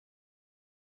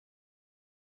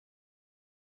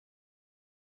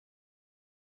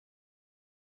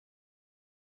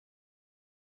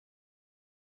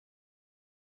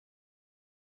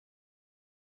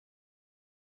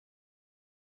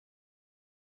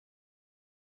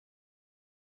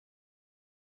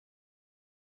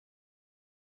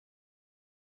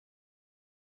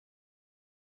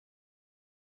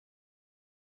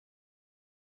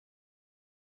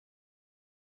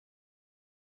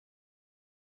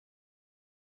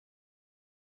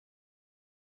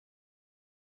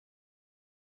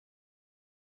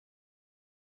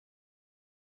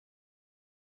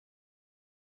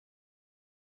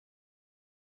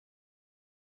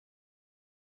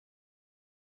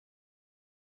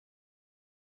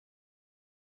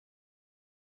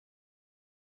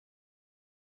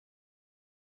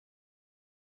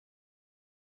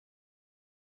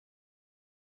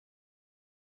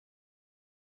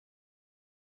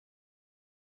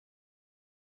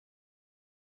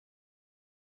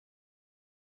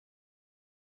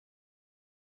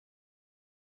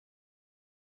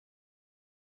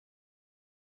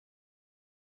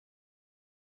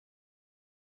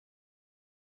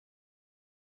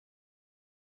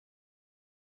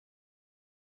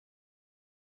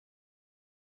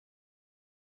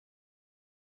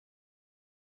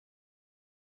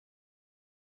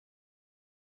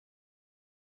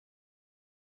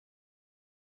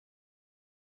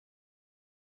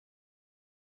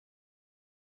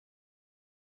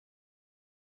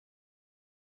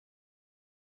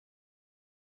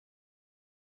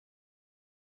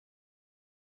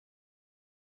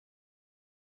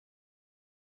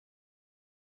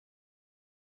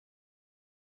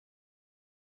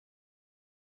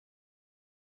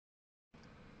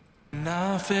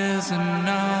Enough is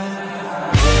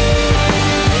enough.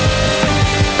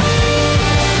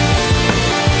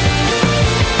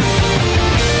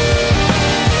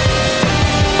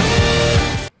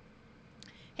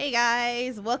 Hey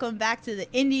guys, welcome back to the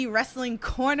Indie Wrestling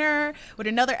Corner with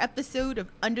another episode of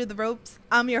Under the Ropes.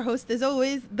 I'm your host as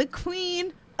always, the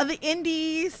Queen of the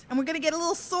Indies, and we're gonna get a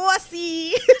little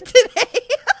saucy today.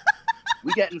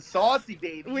 We getting saucy,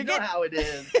 baby. You know how it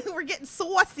is. We're getting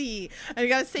saucy. And you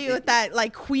gotta say it with that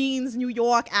like Queens, New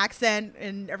York accent,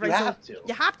 and everything. You have to.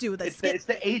 You have to. It's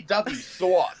the AW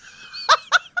sauce.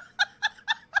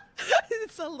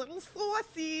 It's a little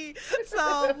saucy.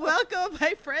 So welcome,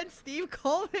 my friend Steve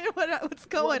Coleman. What's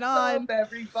going on? What's up,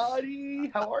 everybody?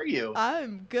 How are you?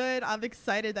 I'm good. I'm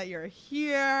excited that you're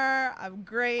here. I'm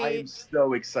great. I am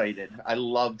so excited. I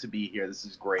love to be here. This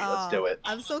is great. Let's do it.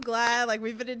 I'm so glad. Like,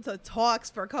 we've been into talks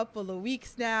for a couple of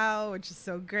weeks now, which is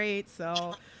so great.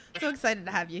 So excited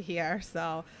to have you here.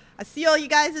 So I see all you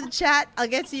guys in the chat. I'll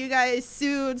get to you guys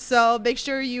soon. So make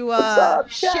sure you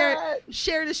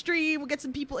share the stream. We'll get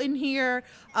some people in here.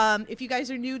 If you guys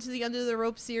are new to the Under the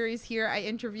Rope series here, I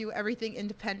interview everything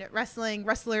independent wrestling,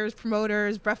 wrestlers,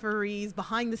 promoters, referees,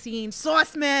 behind the scenes,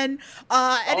 saucemen,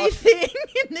 anything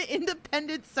in the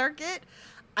independent circuit.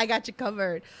 I got you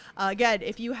covered. Again,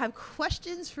 if you have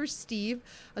questions for Steve,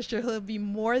 I'm sure he'll be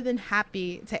more than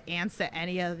happy to answer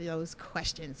any of those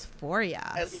questions for you.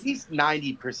 At least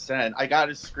 90%. I got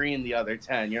to screen the other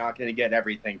 10. You're not going to get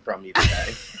everything from me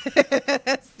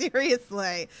today.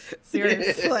 Seriously.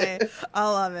 I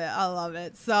love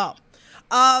it. So,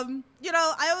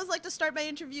 I always like to start my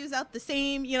interviews out the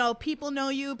same. People know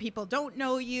you, people don't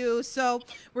know you. So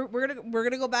we're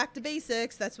gonna go back to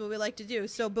basics. That's what we like to do.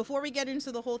 So before we get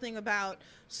into the whole thing about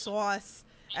sauce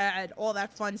and all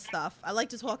that fun stuff, I like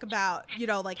to talk about,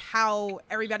 like how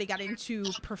everybody got into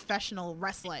professional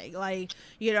wrestling. Like,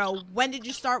 when did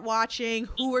you start watching?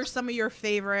 Who are some of your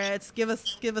favorites? Give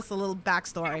us a little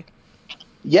backstory.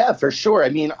 Yeah, for sure. I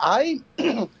mean, I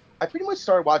pretty much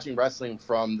started watching wrestling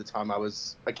from the time I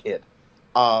was a kid.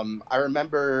 I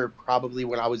remember probably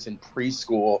when I was in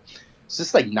preschool, it's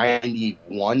just like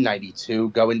 91, 92,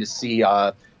 going to see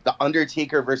The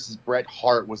Undertaker versus Bret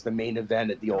Hart was the main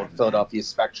event at the old Philadelphia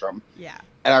Spectrum. Yeah.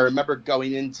 And I remember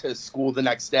going into school the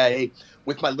next day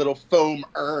with my little foam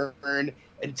urn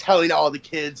and telling all the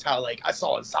kids how, like, I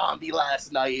saw a zombie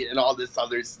last night and all this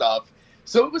other stuff.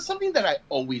 So it was something that I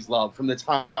always loved from the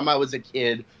time I was a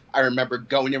kid. I remember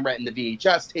going and renting the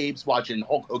VHS tapes, watching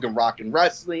Hulk Hogan Rockin'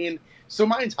 Wrestling. So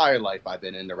my entire life I've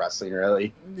been into wrestling,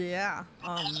 really. Yeah.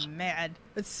 Oh man,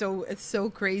 it's so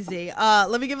crazy.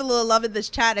 Let me give a little love in this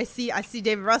chat. I see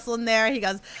David Russell in there. He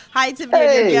goes, "Hi Tiffany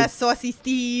and your guest, Saucy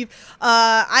Steve."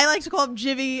 I like to call him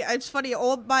Jimmy. It's funny.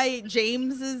 All my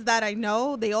Jameses that I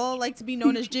know, they all like to be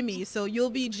known as Jimmy. So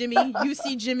you'll be Jimmy. You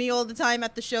see Jimmy all the time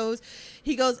at the shows.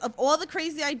 He goes, "Of all the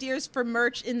crazy ideas for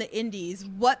merch in the indies,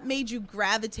 what made you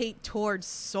gravitate towards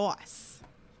sauce?"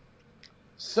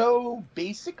 So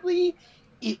basically,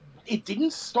 it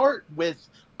didn't start with,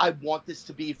 I want this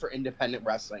to be for independent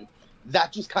wrestling.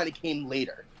 That just kind of came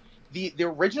later. The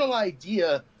original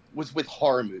idea was with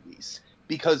horror movies,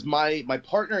 because my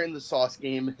partner in the sauce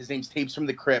game, his name's Tapes from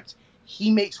the Crypt,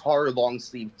 he makes horror long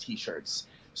sleeve t-shirts.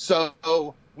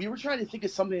 So we were trying to think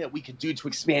of something that we could do to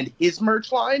expand his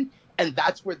merch line, and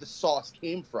that's where the sauce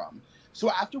came from. So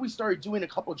after we started doing a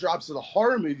couple drops of the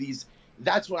horror movies,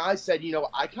 that's when I said,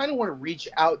 I kind of want to reach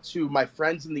out to my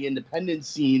friends in the independent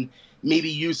scene,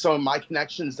 maybe use some of my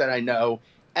connections that I know,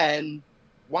 and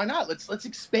why not? Let's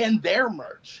expand their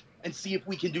merch and see if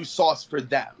we can do sauce for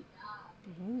them.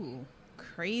 Ooh,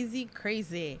 crazy.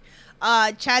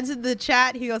 Chad's in the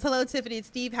chat. He goes, "Hello, Tiffany and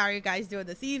Steve. How are you guys doing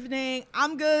this evening?"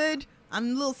 I'm good.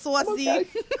 I'm a little saucy. Okay.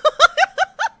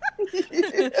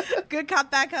 Good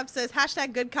Cop Bad Cop says,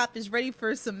 #Good Cop is ready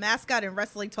for some mascot and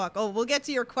wrestling talk. Oh, we'll get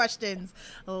to your questions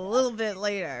a little bit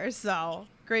later. So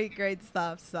great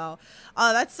stuff. So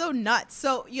that's so nuts.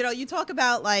 So, you talk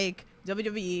about like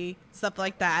WWE, stuff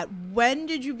like that. When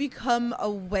did you become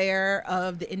aware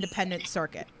of the independent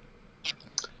circuit?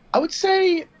 I would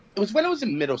say it was when I was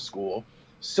in middle school.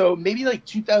 So maybe like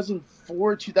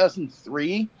 2004,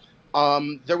 2003.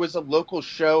 There was a local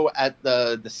show at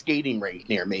the skating rink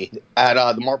near me at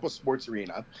the Marple Sports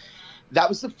Arena. That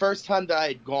was the first time that I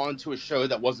had gone to a show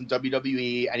that wasn't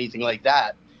WWE, anything like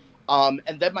that. And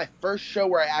then my first show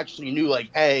where I actually knew,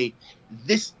 like, hey,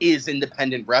 this is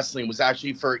independent wrestling, was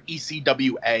actually for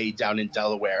ECWA down in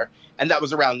Delaware. And that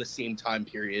was around the same time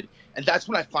period. And that's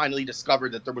when I finally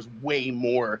discovered that there was way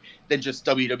more than just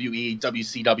WWE,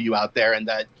 WCW out there, and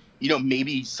that,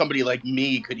 maybe somebody like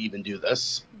me could even do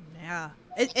this. Yeah.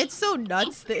 It's so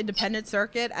nuts, the independent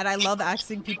circuit, and I love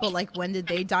asking people like when did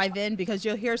they dive in, because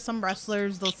you'll hear some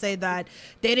wrestlers, they'll say that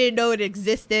they didn't know it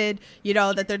existed, you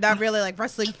know, that they're not really like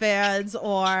wrestling fans,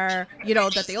 or you know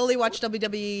that they only watch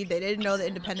WWE, they didn't know the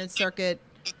independent circuit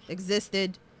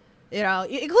existed, you know,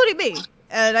 including me.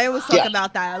 And I always talk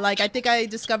about that. Like, I think I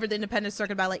discovered the independent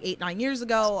circuit about like 8-9 years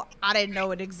ago. I didn't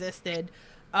know it existed.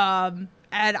 And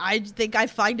I think I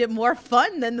find it more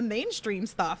fun than the mainstream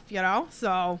stuff, you know?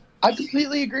 So I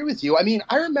completely agree with you. I mean,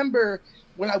 I remember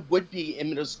when I would be in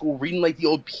middle school reading like the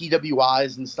old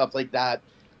PWIs and stuff like that.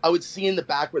 I would see in the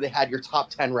back where they had your top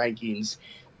 10 rankings,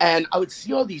 and I would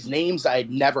see all these names I had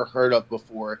never heard of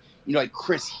before. You know, like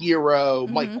Chris Hero,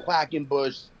 Mike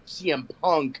Quackenbush, CM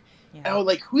Punk. And I was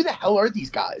like, who the hell are these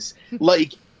guys?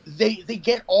 Like, they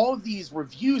get all of these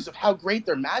reviews of how great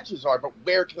their matches are, but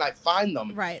where can I find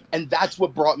them? Right. And that's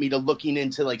what brought me to looking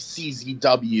into like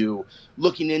CZW,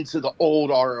 looking into the old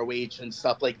ROH and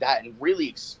stuff like that, and really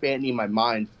expanding my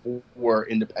mind for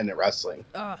independent wrestling.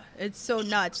 It's so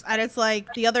nuts. And it's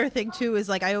like, the other thing too is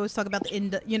like, I always talk about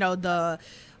the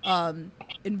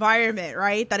environment,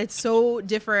 right? That it's so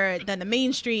different than the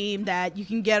mainstream, that you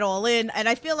can get all in. And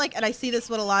I feel like, and I see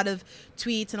this with a lot of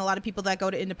tweets and a lot of people that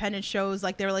go to independent shows,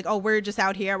 like they're like, oh, we're just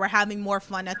out here, we're having more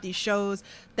fun at these shows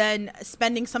than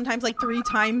spending sometimes like 3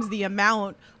 times the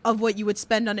amount of what you would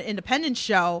spend on an independent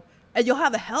show, and you'll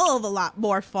have a hell of a lot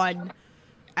more fun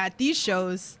at these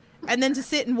shows. And then to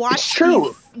sit and watch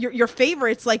your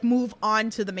favorites like move on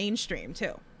to the mainstream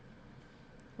too,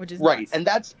 which is right nuts. And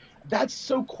that's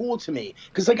so cool to me,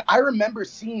 because like I remember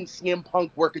seeing CM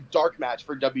Punk work a dark match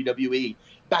for WWE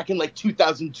back in like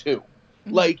 2002.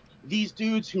 Like, these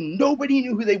dudes who nobody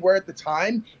knew who they were at the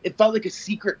time, it felt like a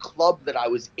secret club that I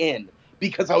was in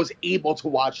because I was able to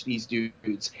watch these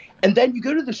dudes. And then you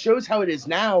go to the shows how it is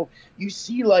now, you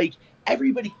see like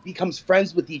everybody becomes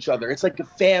friends with each other. It's like a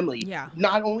family. Yeah.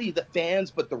 Not only the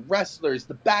fans, but the wrestlers,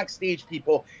 the backstage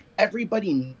people.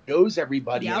 Everybody knows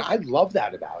everybody, and I love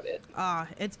that about it.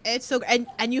 It's so,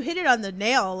 and you hit it on the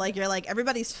nail. Like, you're like,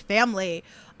 everybody's family.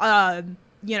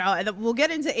 You know, and we'll get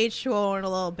into H2O in a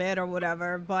little bit or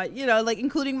whatever, but you know, like,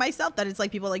 including myself, that it's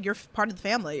like people like, you're part of the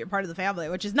family,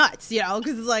 which is nuts, you know,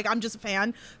 because it's like, I'm just a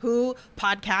fan who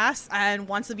podcasts and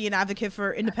wants to be an advocate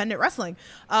for independent wrestling,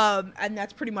 and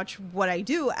that's pretty much what I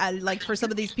do. And like, for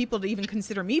some of these people to even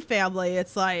consider me family,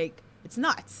 it's like, it's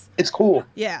nuts. It's cool.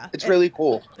 Yeah. It's really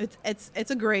cool. It's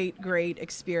a great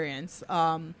experience.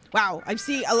 Wow. I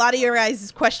see a lot of your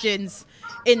guys' questions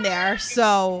in there.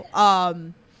 So,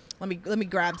 let me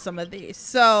grab some of these.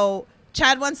 So,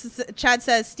 Chad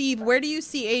says, Steve, where do you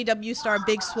see AEW star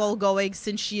Big Swole going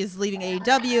since she is leaving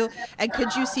AEW? And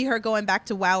could you see her going back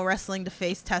to WoW Wrestling to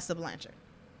face Tessa Blanchard?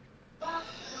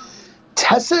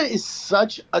 Tessa is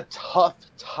such a tough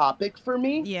topic for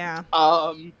me. Yeah.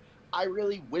 I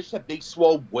really wish that Big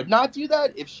Swole would not do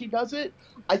that if she does it.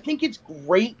 I think it's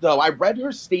great, though. I read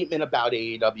her statement about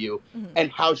AEW and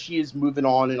how she is moving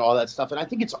on and all that stuff, and I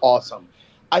think it's awesome.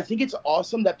 I think it's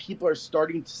awesome that people are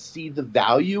starting to see the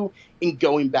value in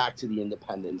going back to the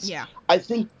independents. Yeah. I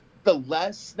think the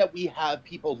less that we have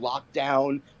people locked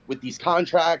down with these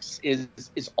contracts is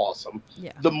awesome.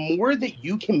 Yeah. The more that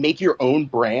you can make your own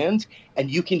brand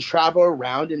and you can travel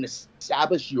around and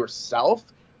establish yourself,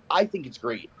 I think it's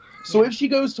great. So if she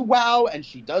goes to WoW and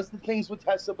she does the things with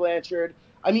Tessa Blanchard,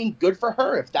 I mean, good for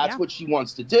her if that's what she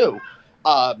wants to do.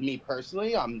 Me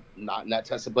personally, I'm not in that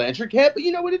Tessa Blanchard camp, but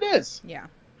you know what it is. Yeah.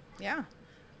 Yeah.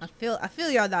 I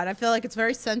feel you on that. I feel like it's a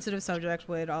very sensitive subject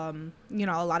with, you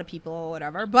know, a lot of people or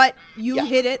whatever. But you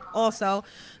hit it also,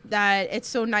 that it's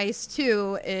so nice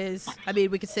too is, I mean,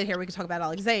 we could sit here, we could talk about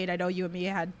Alex Zane. I know you and me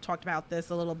had talked about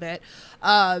this a little bit.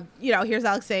 You know, here's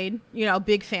Alex Zane, you know,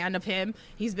 big fan of him.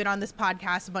 He's been on this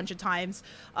podcast a bunch of times.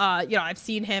 You know, I've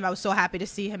seen him. I was so happy to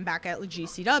see him back at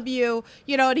GCW,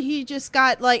 you know, and he just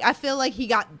got like, I feel like he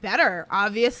got better,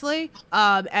 obviously.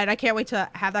 And I can't wait to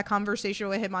have that conversation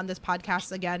with him on this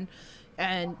podcast again.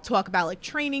 And talk about like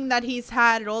training that he's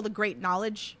had and all the great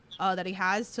knowledge that he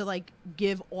has to like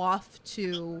give off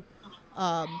to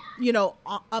you know,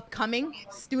 upcoming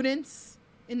students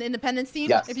in the independent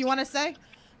scene, if you want to say,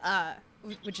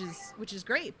 which is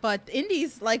great. But the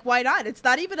indies, like, why not? It's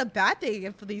not even a bad thing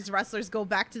if these wrestlers go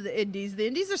back to the indies. The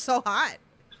indies are so hot.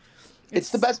 It's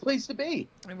the best place to be.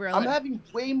 Really. I'm having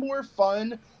way more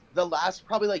fun the last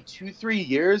probably like 2-3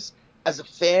 years as a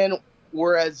fan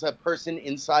or as a person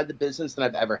inside the business than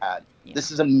I've ever had. Yeah.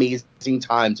 This is an amazing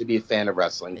time to be a fan of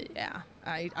wrestling. Yeah,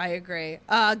 I agree.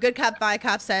 Good Cop by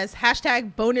Cop says,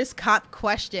 #bonus cop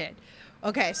question.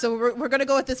 Okay, so we're gonna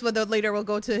go with this one, though later we'll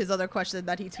go to his other question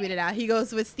that he tweeted out. He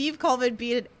goes, with Steve Colvin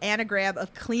being an anagram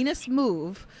of cleanest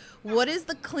move, what is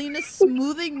the cleanest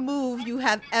smoothing move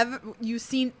you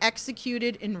seen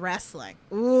executed in wrestling?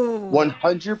 Ooh.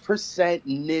 100%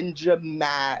 Ninja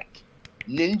Mac.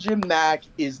 Ninja Mac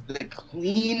is the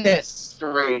cleanest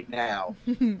right now.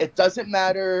 It doesn't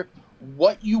matter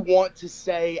what you want to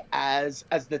say as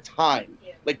the time,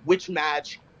 like which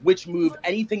match, which move,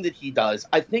 anything that he does.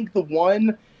 I think the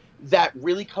one that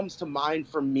really comes to mind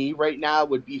for me right now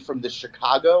would be from the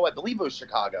Chicago, I believe it was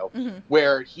Chicago,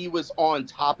 where he was on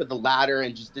top of the ladder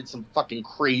and just did some fucking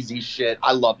crazy shit.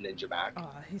 I love Ninja Mac. Oh,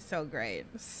 he's so great.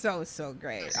 So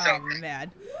great. Oh,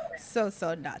 man. So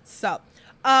nuts.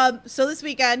 So this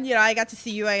weekend, I got to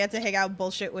see you. I got to hang out and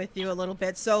bullshit with you a little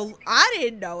bit. So I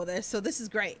didn't know this. So this is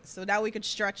great. So now we could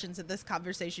stretch into this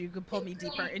conversation. You could pull me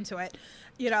deeper into it.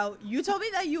 You told me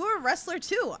that you were a wrestler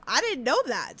too. I didn't know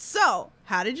that. So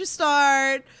how did you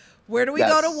start? Where do we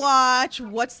go to watch?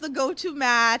 What's the go-to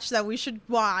match that we should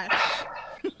watch?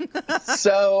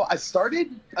 So I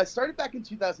started back in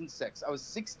 2006. I was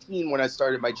 16 when I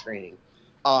started my training.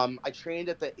 I trained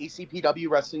at the ACPW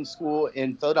Wrestling School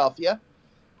in Philadelphia.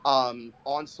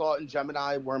 Onslaught and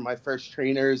Gemini were my first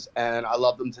trainers, and I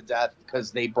love them to death because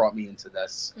they brought me into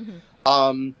this.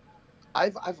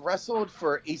 I've wrestled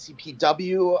for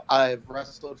ACPW. I've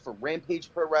wrestled for Rampage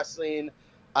Pro Wrestling.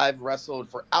 I've wrestled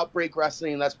for Outbreak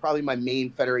Wrestling. That's probably my main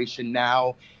federation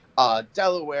now.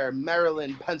 Delaware,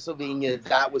 Maryland, Pennsylvania.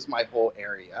 That was my whole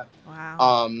area.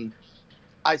 Wow.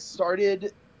 I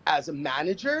started as a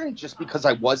manager just because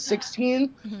I was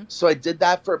 16. So I did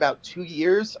that for about 2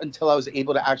 years until I was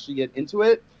able to actually get into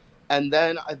it. And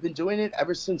then I've been doing it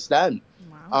ever since then.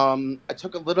 Wow. I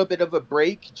took a little bit of a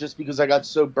break just because I got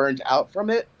so burnt out from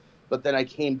it. But then I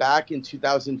came back in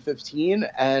 2015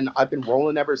 and I've been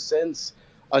rolling ever since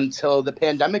until the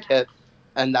pandemic hit.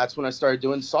 And that's when I started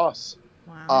doing Sauce.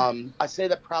 Wow. I say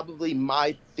that probably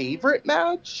my favorite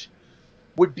match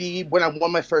would be when I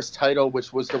won my first title,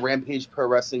 which was the Rampage Pro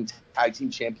Wrestling Tag Team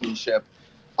Championship.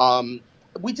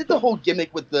 We did the whole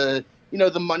gimmick with the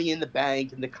money in the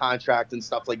bank and the contract and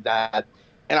stuff like that.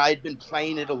 And I had been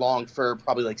playing it along for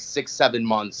probably like 6-7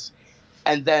 months.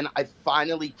 And then I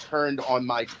finally turned on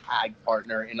my tag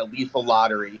partner in a lethal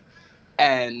lottery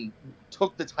and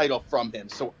took the title from him.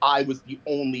 So I was the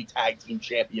only tag team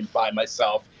champion by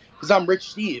myself because I'm Rich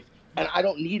Steve. And I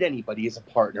don't need anybody as a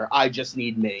partner. I just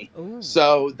need me. Ooh.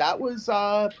 So that was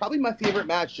probably my favorite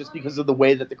match just because of the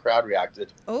way that the crowd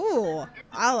reacted. Oh,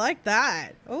 I like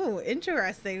that. Oh,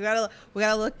 interesting. We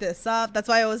gotta look this up. That's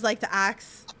why I always like to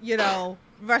ask,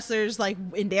 wrestlers, like,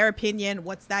 in their opinion,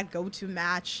 what's that go-to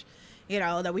match,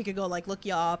 that we could go, like, look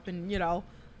you up and,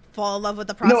 fall in love with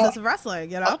the process of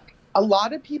wrestling, A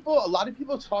lot of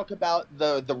people talk about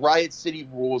the Riot City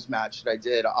Rules match that I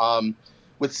did.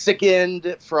 With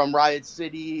Sickened from Riot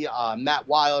City, Matt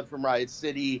Wild from Riot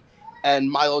City, and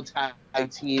my old tag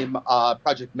team,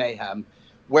 Project Mayhem,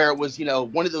 where it was,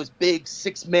 one of those big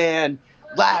 6-man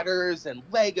ladders and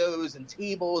Legos and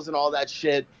tables and all that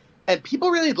shit. And people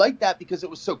really liked that because it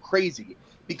was so crazy.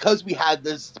 Because we had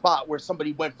this spot where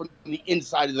somebody went from the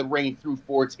inside of the ring through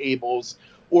 4 tables,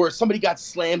 or somebody got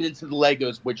slammed into the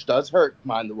Legos, which does hurt,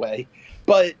 mind the way.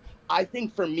 But I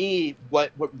think for me,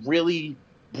 what really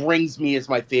brings me as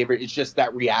my favorite is just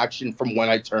that reaction from when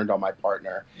I turned on my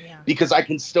partner. Yeah. Because I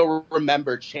can still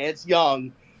remember Chance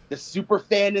Young, the super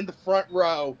fan in the front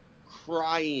row,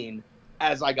 crying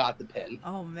as I got the pin.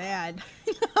 Oh man.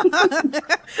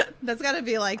 That's gotta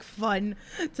be like fun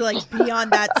to like be on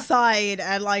that side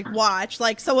and like watch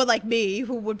like someone like me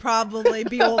who would probably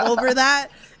be all over that,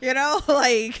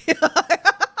 like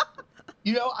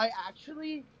I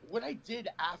actually, what I did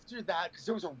after that, because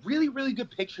there was a really, really good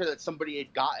picture that somebody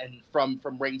had gotten from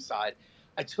ringside.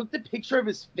 I took the picture of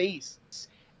his face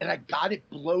and I got it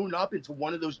blown up into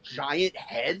one of those giant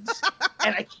heads.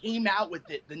 And I came out with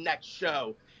it the next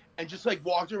show and just like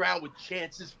walked around with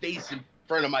Chance's face in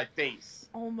front of my face.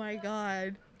 Oh my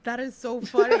God. That is so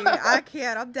funny. I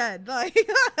can't. I'm dead. Like,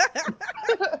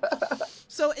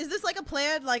 so is this like a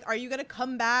plan? Like, are you going to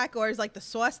come back, or is like the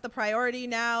Sauce the priority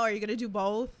now? Are you going to do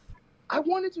both? I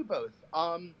want to do both.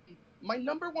 My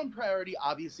number one priority,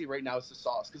 obviously, right now is the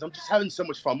Sauce because I'm just having so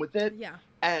much fun with it. Yeah.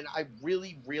 And I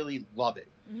really, really love it.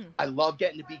 I love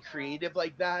getting to be creative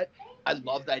like that. I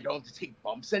love that I don't have to take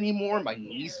bumps anymore. My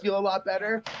knees feel a lot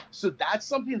better. So that's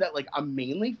something that like I'm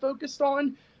mainly focused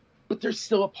on. But there's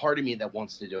still a part of me that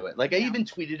wants to do it. Like I even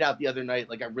tweeted out the other night,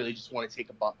 like I really just want to take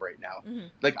a bump right now.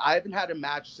 Like I haven't had a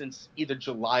match since either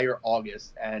July or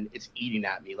August, and it's eating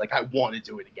at me. Like I want to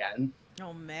do it again.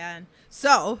 Oh man.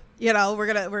 So, we're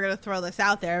gonna throw this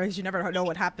out there because you never know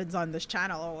what happens on this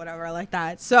channel or whatever like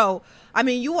that. So, I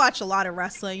mean, you watch a lot of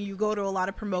wrestling, you go to a lot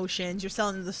of promotions, you're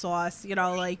selling the sauce,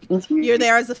 like you're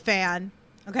there as a fan.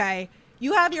 Okay.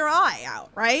 You have your eye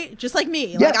out, right? Just like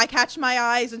me. Yeah. Like I catch my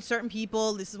eyes on certain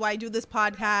people. This is why I do this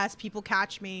podcast. People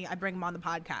catch me. I bring them on the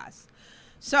podcast.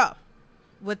 So,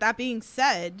 with that being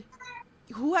said,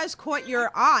 who has caught your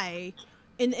eye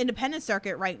in the independent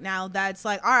circuit right now that's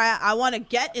like, all right, I want to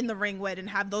get in the ring with and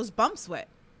have those bumps with?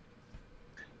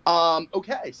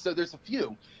 Okay, so there's a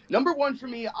few. Number one for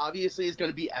me, obviously, is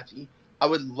going to be Effie. I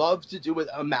would love to do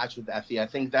a match with Effie. I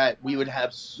think that we would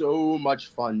have so much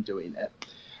fun doing it.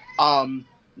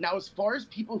 Now, as far as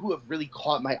people who have really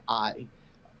caught my eye,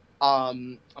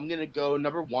 I'm going to go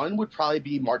number one would probably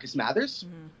be Marcus Mathers.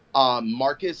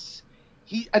 Marcus,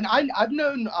 I've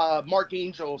known Mark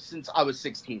Angel since I was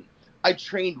 16. I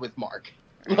trained with Mark.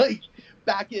 Like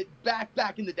back in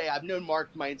the day, I've known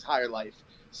Mark my entire life.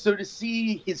 So to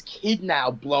see his kid now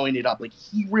blowing it up, like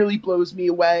he really blows me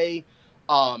away.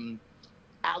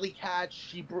 Alley Cat,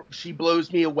 she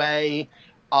blows me away.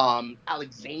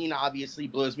 Alex Zane obviously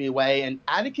blows me away, and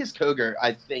Atticus Cogar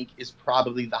I think is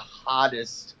probably the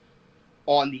hottest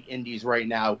on the indies right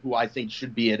now, who I think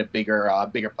should be at a bigger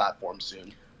platform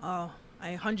soon. Oh,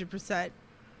 I 100%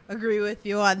 agree with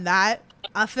you on that.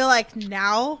 I feel like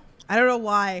now, I don't know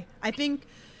why. I mean,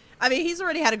 he's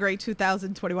already had a great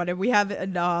 2021, and we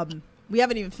haven't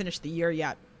even finished the year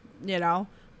yet,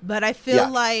 But I feel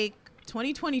like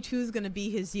 2022 is going to be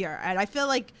his year, and I feel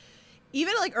like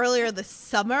even like earlier this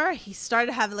summer, he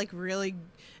started having like really.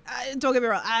 Don't get me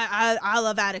wrong, I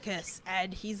love Atticus,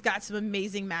 and he's got some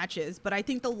amazing matches. But I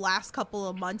think the last couple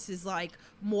of months is like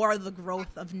more of the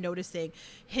growth of noticing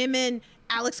him and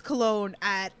Alex Colon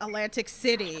at Atlantic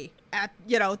City at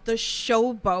the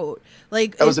Showboat.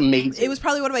 Like that was amazing. It was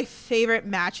probably one of my favorite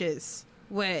matches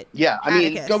with I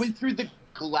Atticus. mean, going through the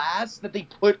glass that they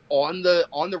put on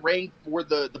the ring for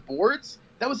the boards,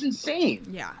 that was insane.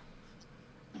 Yeah,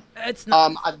 it's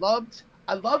not.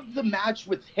 I loved the match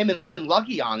with him and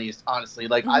Lucky, honestly.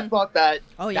 Like, I thought that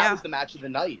that was the match of the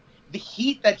night. The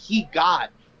heat that he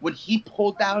got when he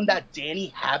pulled down that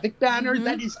Danny Havoc banner,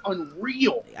 that is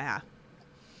unreal. Yeah.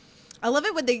 I love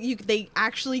it when they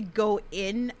actually go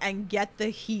in and get the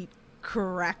heat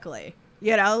correctly.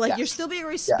 You're still being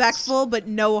respectful, but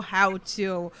know how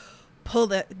to pull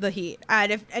the heat.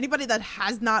 And if anybody that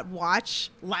has not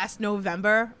watched last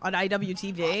November on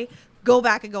IWTV, go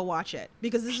back and go watch it,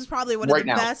 because this is probably one of the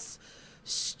best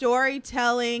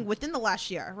storytelling within the last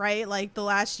year, right? Like the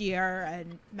last year,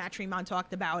 and Matt Tremont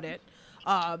talked about it.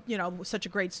 Such a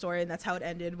great story, and that's how it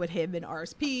ended with him and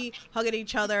RSP hugging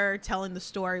each other, telling the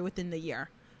story within the year.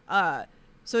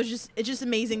 So it's just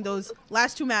amazing, those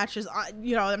last two matches.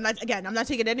 I'm not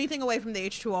taking anything away from the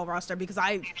H2O roster, because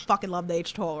I fucking love the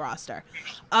H2O roster.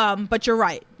 But you're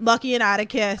right, Lucky and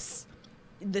Atticus,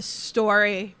 the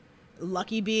story.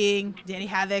 Lucky being Danny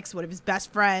Havoc's one of his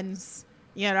best friends,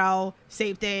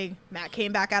 same thing. Matt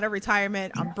came back out of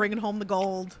retirement. I'm bringing home the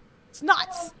gold. It's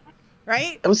nuts,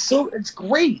 right? It's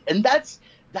great. And that's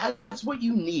what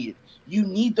you need. You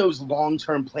need those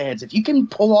long-term plans. If you can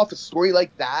pull off a story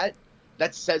like that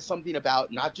says something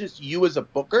about not just you as a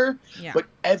booker, but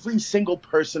every single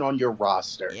person on your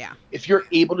roster. Yeah. If you're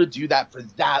able to do that for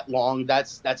that long,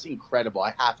 that's incredible.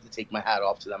 I have to take my hat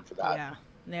off to them for that.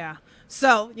 Yeah.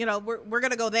 So, we're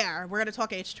going to go there. We're going to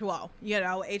talk H2O.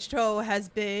 H2O has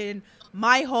been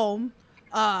my home.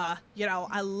 I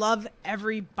love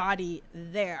everybody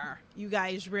there. You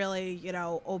guys really,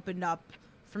 opened up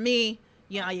for me.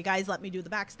 You guys let me do the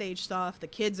backstage stuff. The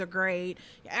kids are great.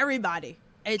 Everybody.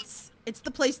 It's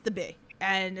the place to be.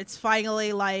 And it's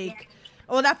finally like,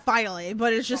 well, not finally,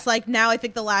 but it's just like now I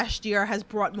think the last year has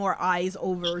brought more eyes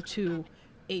over to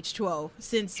H2O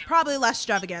since probably last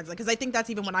Extravaganza, because I think that's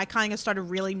even when I kind of started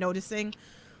really noticing,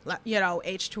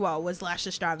 H2O was last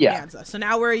Extravaganza. Yeah. So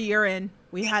now we're a year in.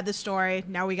 We had the story.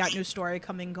 Now we got new story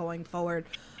going forward.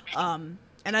 And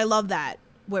I love that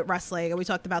with wrestling. And we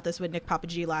talked about this with Nick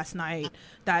Papa-G last night,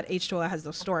 that H2O has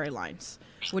those storylines,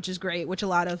 which is great, which a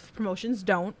lot of promotions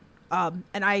don't. And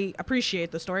I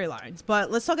appreciate the storylines.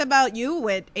 But let's talk about you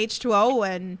with H2O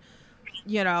and,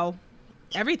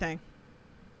 everything.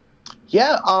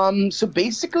 Yeah, so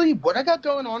basically what I got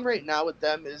going on right now with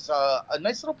them is a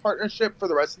nice little partnership for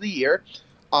the rest of the year.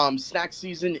 Snack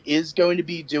Season is going to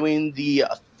be doing the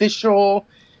official,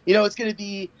 it's going to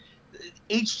be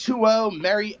H2O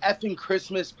Merry Effing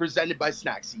Christmas presented by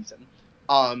Snack Season.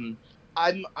 I'm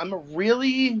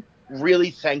really,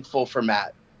 really thankful for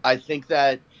Matt. I think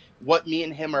that what me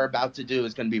and him are about to do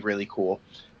is going to be really cool.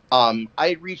 I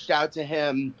had reached out to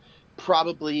him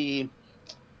probably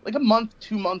like a month,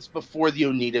 2 months before the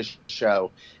Onita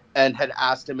show, and had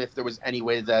asked him if there was any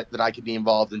way that I could be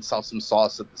involved and sell some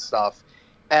sauce at the stuff.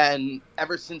 And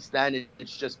ever since then,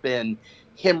 it's just been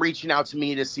him reaching out to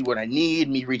me to see what I need,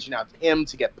 me reaching out to him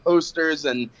to get posters,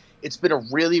 and it's been a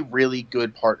really, really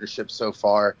good partnership so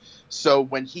far. So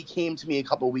when he came to me a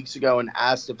couple of weeks ago and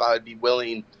asked if I would be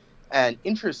willing and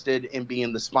interested in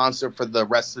being the sponsor for the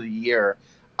rest of the year,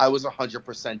 I was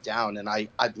 100% down, and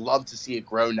I'd love to see it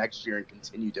grow next year and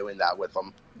continue doing that with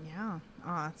them. Yeah.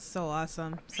 Oh, it's so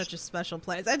awesome. Such a special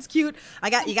place. That's cute.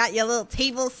 You got your little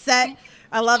table set.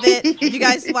 I love it. If you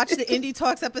guys watch the Indie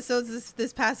Talks episodes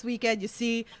this past weekend, you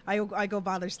see I go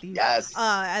bother Steve. Yes.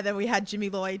 And then we had Jimmy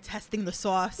Lloyd testing the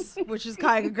sauce, which is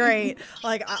kind of great.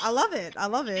 Like, I love it. I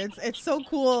love it. It's so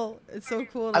cool. It's so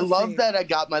cool. I love that I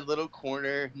got my little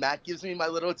corner. Matt gives me my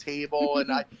little table, and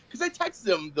because I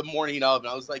texted him the morning of, and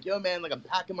I was like, yo, man, like, I'm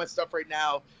packing my stuff right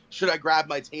now. Should I grab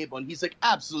my table? And he's like,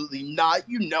 absolutely not.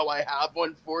 You know I have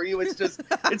one for you. It's just,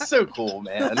 it's so cool,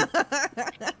 man.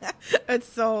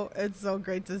 It's so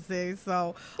great to see.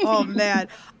 So, oh man.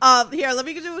 Here, let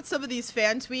me do with some of these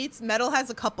fan tweets. Metal has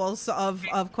a couple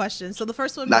of questions. So the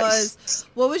first one was,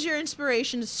 what was your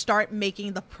inspiration to start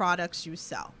making the products you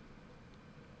sell?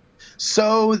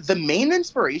 So the main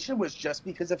inspiration was just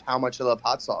because of how much I love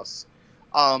hot sauce.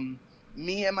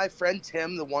 Me and my friend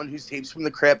Tim, the one who's Tapes from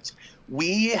the Crypt,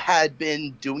 we had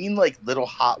been doing like little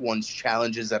Hot Ones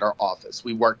challenges at our office.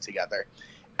 We worked together.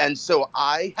 And so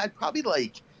I had probably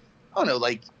like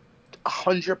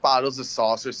 100 bottles of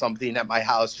sauce or something at my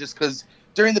house, just because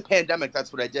during the pandemic,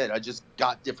 that's what I did. I just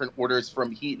got different orders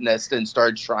from Heatonist and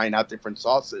started trying out different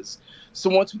sauces. So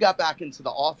once we got back into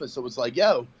the office, it was like,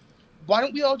 yo, why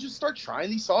don't we all just start trying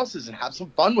these sauces and have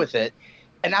some fun with it?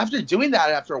 And after doing that,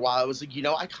 after a while, I was like,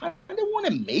 I kind of want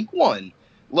to make one.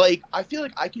 Like, I feel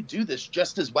like I could do this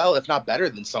just as well, if not better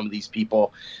than some of these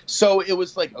people. So it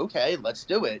was like, okay, let's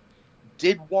do it.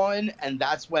 Did one, and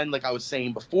that's when, like I was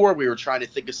saying before, we were trying to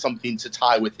think of something to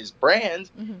tie with his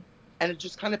brand, and it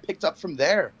just kind of picked up from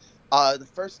there. The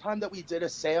first time that we did a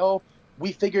sale,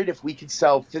 we figured if we could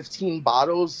sell 15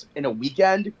 bottles in a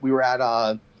weekend, we were at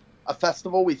a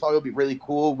festival. We thought it would be really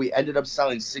cool. We ended up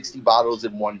selling 60 bottles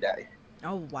in one day.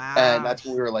 Oh, wow. And that's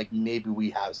when we were like, maybe we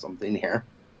have something here.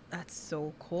 That's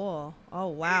so cool. Oh,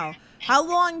 wow. How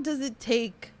long does it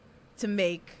take to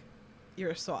make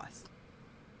your sauce?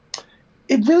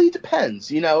 It really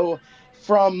depends,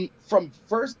 from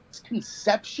first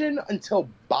conception until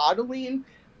bottling,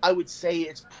 I would say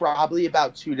it's probably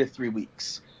about 2 to 3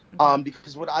 weeks.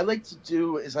 Because what I like to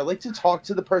do is I like to talk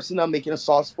to the person I'm making a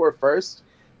sauce for first,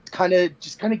 kind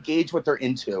of gauge what they're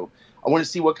into. I want to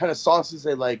see what kind of sauces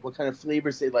they like, what kind of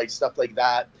flavors they like, stuff like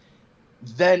that.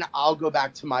 Then I'll go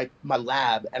back to my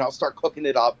lab and I'll start cooking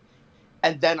it up,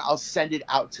 and then I'll send it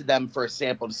out to them for a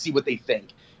sample to see what they think.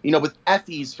 With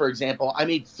Effie's, for example, I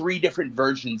made 3 different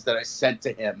versions that I sent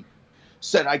to him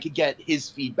so that I could get his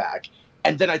feedback.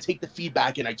 And then I take the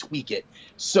feedback and I tweak it.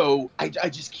 So I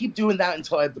just keep doing that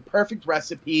until I have the perfect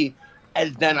recipe,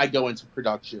 and then I go into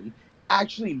production.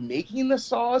 Actually making the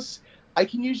sauce, I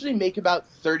can usually make about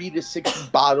 30 to 60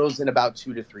 bottles in about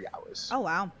 2 to 3 hours. Oh,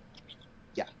 wow.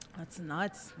 Yeah. That's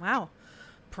nuts. Wow.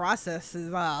 Process is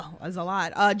a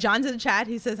lot. John's in the chat.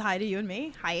 He says hi to you and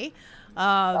me. Hi.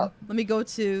 Let me go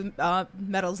to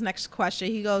Metal's next question.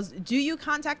 He goes, do you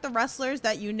contact the wrestlers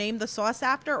that you name the sauce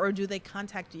after, or do they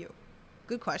contact you?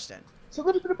 Good question. It's a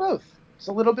little bit of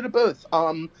both.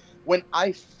 When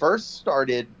I first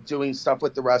started doing stuff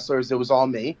with the wrestlers, it was all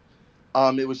me.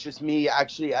 It was just me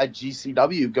actually at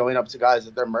GCW going up to guys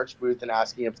at their merch booth and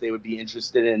asking if they would be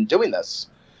interested in doing this.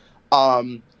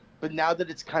 But now that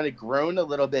it's kind of grown a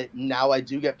little bit, now I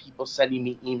do get people sending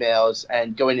me emails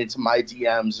and going into my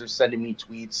DMs or sending me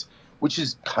tweets, which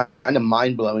is kind of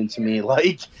mind-blowing to me.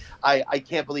 Like, I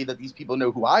can't believe that these people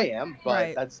know who I am,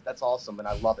 but right. That's awesome, and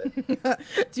I love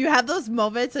it. Do you have those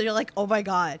moments that you're like, oh my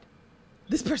God,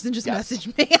 this person just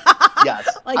messaged me?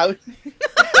 Yes. Like,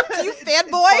 do you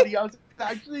fanboy?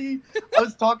 I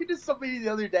was talking to somebody the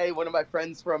other day, one of my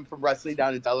friends from wrestling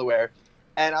down in Delaware,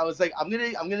 and I was like, I'm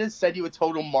gonna send you a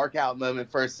total mark out moment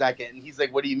for a second. And he's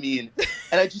like, what do you mean?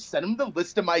 And I just sent him the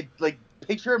list of my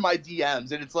picture of my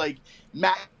DMs, and it's like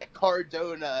Matt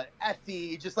Cardona,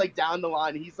 Effie, just like down the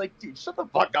line. And he's like, dude, shut the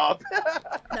fuck up.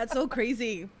 That's so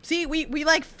crazy. See, we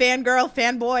like fangirl,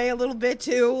 fanboy a little bit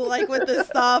too, like with this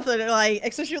stuff, and like,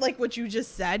 especially like what you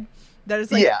just said, that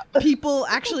it's like people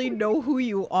actually know who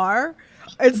you are.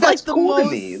 It's that's like the cool most,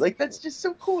 to me. Like, that's just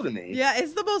so cool to me. Yeah,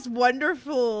 it's the most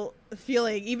wonderful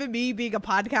feeling. Even me being a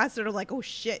podcaster, like, oh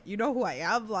shit, you know who I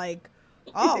am? Like,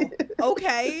 Oh,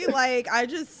 okay. Like, I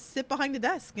just sit behind the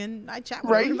desk and I chat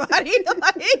with Right? everybody.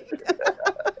 Like,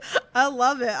 I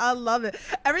love it. I love it.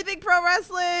 Everything Pro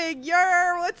Wrestling.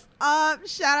 What's up?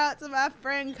 Shout out to my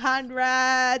friend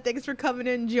Conrad. Thanks for coming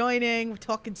in, joining. We're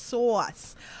talking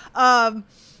sauce.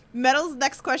 Metal's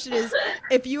next question is,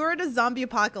 if you were in a zombie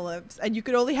apocalypse and you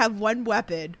could only have one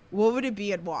weapon, what would it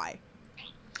be and why?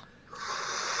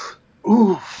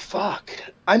 Ooh, fuck.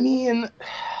 I mean,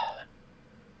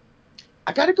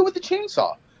 I gotta go with the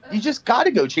chainsaw. You just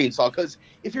gotta go chainsaw, because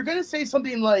if you're gonna say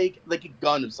something like a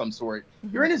gun of some sort,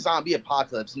 you're in a zombie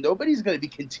apocalypse. Nobody's gonna be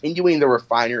continuing the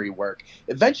refinery work.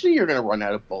 Eventually, you're gonna run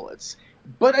out of bullets.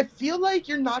 But I feel like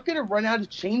you're not gonna run out of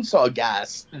chainsaw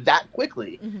gas that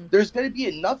quickly. There's gonna be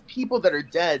enough people that are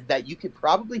dead that you could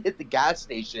probably hit the gas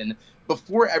station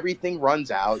before everything runs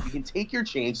out. You can take your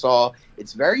chainsaw.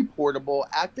 It's very portable.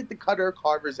 Act at the Cutter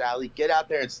Carver's Alley. Get out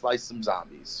there and slice some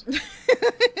zombies.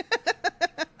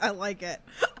 I like it.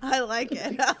 I like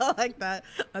it. I like that.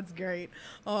 That's great.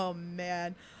 Oh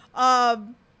man. All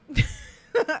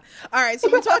right, so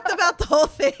we talked about the whole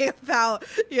thing about,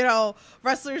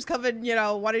 wrestlers coming,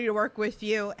 wanting to work with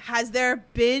you. Has there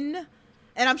been,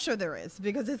 and I'm sure there is,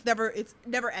 because it's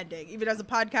never ending. Even as a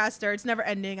podcaster, it's never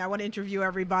ending. I want to interview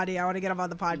everybody. I want to get them on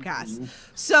the podcast.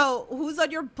 So who's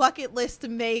on your bucket list to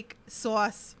make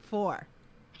sauce for?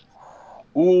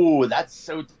 Ooh, that's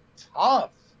so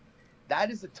tough.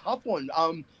 That is a tough one.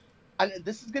 And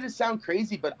this is gonna sound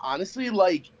crazy, but honestly,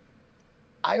 like,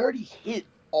 I already hit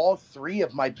all three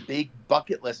of my big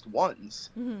bucket list ones.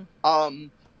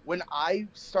 When I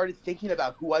started thinking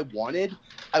about who I wanted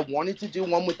to do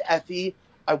one with Effie,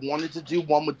 I wanted to do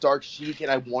one with Dark Sheik,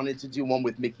 and I wanted to do one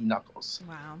with Mickey Knuckles.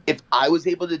 Wow. If I was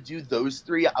able to do those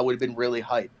three, I would have been really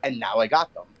hyped, and now I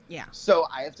got them. Yeah. So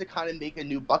I have to kind of make a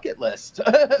new bucket list.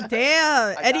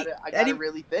 Damn. I gotta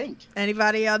really think.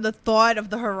 Anybody on the thought of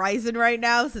the horizon right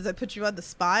now, since I put you on the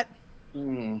spot?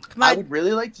 I would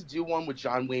really like to do one with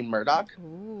John Wayne Murdoch.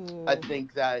 Ooh. I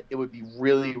think that it would be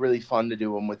really, really fun to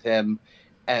do one with him,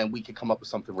 and we could come up with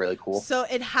something really cool. So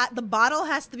the bottle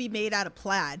has to be made out of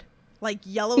plaid, like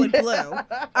yellow and blue.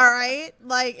 All right,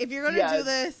 like if you're gonna do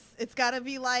this, it's gotta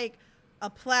be like a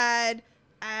plaid,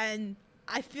 and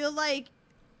I feel like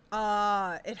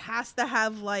it has to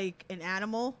have like an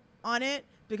animal on it.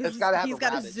 Because he's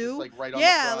got a zoo. Like right on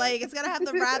like it's got to have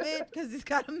the rabbit because he's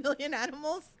got a million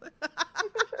animals.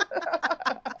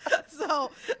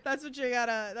 So that's what you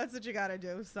gotta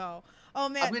do. So, oh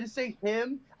man. I'm going to say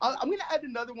him. I'm going to add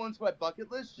another one to my bucket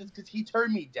list just because he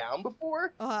turned me down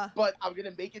before. But I'm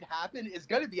going to make it happen. It's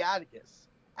going to be Atticus.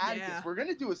 Yeah. We're going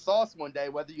to do a sauce one day,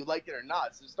 whether you like it or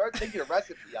not. So start thinking of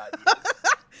recipe ideas.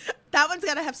 That one's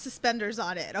gotta have suspenders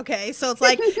on it, okay? So it's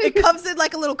like it comes in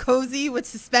like a little cozy with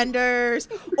suspenders,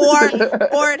 or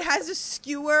it has a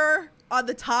skewer on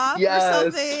the top or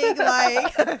something.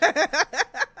 Like,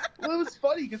 well, it was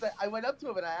funny because I went up to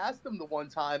him and I asked him the one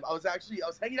time. I was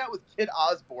hanging out with Kid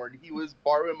Osborne. He was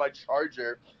borrowing my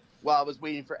charger while I was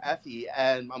waiting for Effie,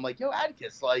 and I'm like, "Yo,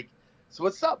 Atticus, like, so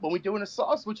what's up? When we doing a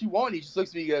sauce, what you want?" He just looks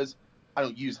at me, and goes, "I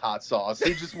don't use hot sauce."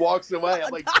 He just walks away. I'm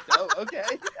like, "Oh, okay."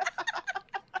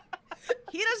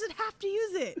 He doesn't have to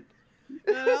use it.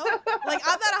 Like,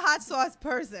 I'm not a hot sauce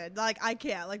person. Like, I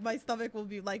can't. Like, my stomach will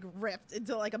be like ripped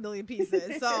into like a million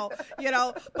pieces. So,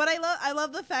 but I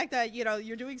love the fact that,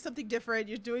 you're doing something different.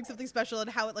 You're doing something special, and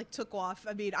how it like took off.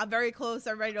 I mean, I'm very close.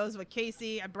 Everybody knows with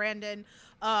Casey and Brandon.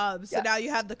 So now you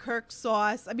have the Kirk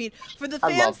sauce. I mean, for the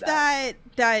fans that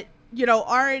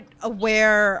aren't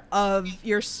aware of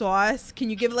your sauce, can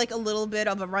you give like a little bit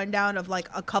of a rundown of like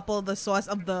a couple of the sauce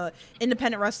of the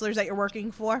independent wrestlers that you're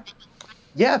working for?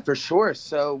 Yeah, for sure.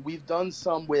 So we've done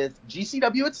some with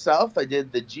GCW itself. I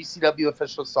did the GCW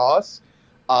official sauce.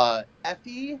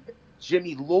 Effie,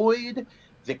 Jimmy Lloyd,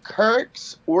 the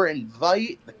Kirks, or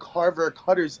Invite, the Carver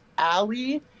Cutter's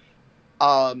Alley,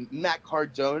 Matt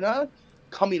Cardona.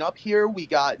 Coming up here, we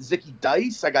got Zicky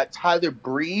Dice. I got Tyler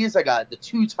Breeze. I got the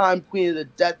two-time Queen of the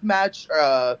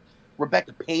Deathmatch,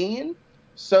 Rebecca Payne.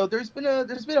 So there's been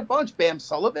a bunch. Bam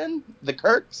Sullivan, the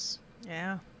Kirks.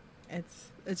 Yeah,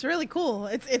 it's really cool.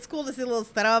 It's cool to see a little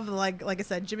setup. Like I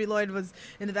said, Jimmy Lloyd was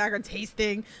in the background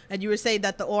tasting, and you were saying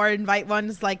that the Or Invite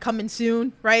one's like coming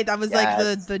soon, right? That was like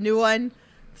the new one.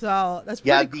 So that's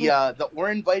pretty cool. Yeah, the Or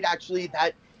Invite actually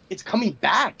it's coming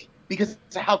back because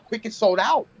of how quick it sold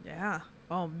out. Yeah.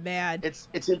 Oh man,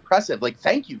 it's impressive. Like,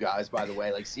 thank you guys, by the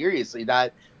way. Like, seriously,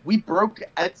 that we broke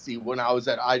Etsy when I was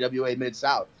at IWA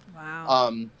Mid-South.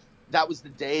 Wow. That was the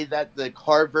day that the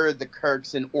Carver, the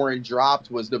Kirks, and Orange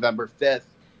dropped, was November 5th,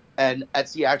 and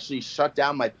Etsy actually shut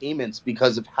down my payments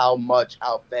because of how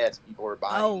fast people were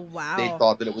buying. Oh wow. They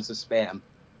thought that it was a spam.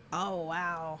 Oh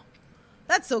wow.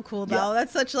 That's so cool though. Yeah.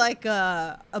 That's such like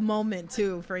a moment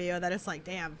too for you that it's like,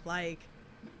 damn, like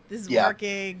this is Yeah.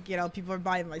 working, you know, people are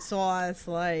buying my sauce,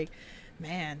 like,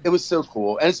 man. It was so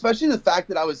cool. And especially the fact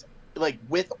that I was like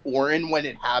with Orin when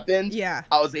it happened. Yeah.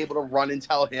 I was able to run and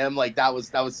tell him, like, that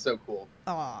was so cool.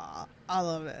 Aw, I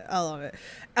love it. I love it.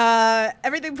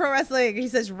 Everything Pro Wrestling, he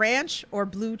says ranch or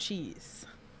blue cheese.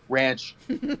 Ranch.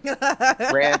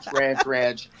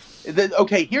 ranch.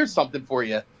 Okay, here's something for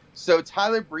you. So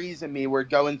Tyler Breeze and me were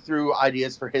going through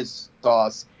ideas for his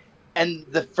sauce, and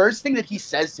the first thing that he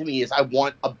says to me is, I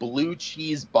want a blue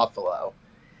cheese buffalo.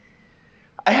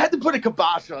 I had to put a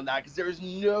kibosh on that because there is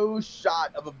no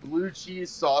shot of a blue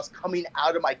cheese sauce coming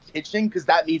out of my kitchen, because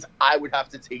that means I would have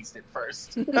to taste it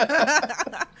first.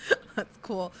 That's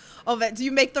cool. Oh, but do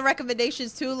you make the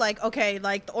recommendations too? Like, okay,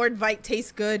 like the Orin Vite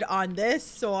tastes good on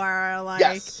this, or like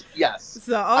Yes.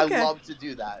 So okay. I love to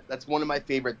do that. That's one of my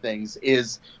favorite things,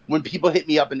 is when people hit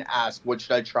me up and ask, what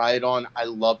should I try it on? I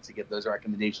love to give those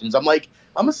recommendations. I'm like,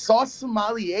 I'm a sauce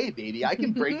sommelier, baby. I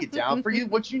can break it down for you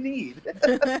what you need.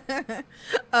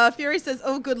 Fury says,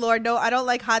 oh, good Lord. No, I don't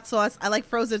like hot sauce. I like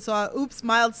frozen sauce. Oops,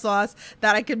 mild sauce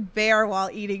that I can bear while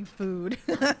eating food.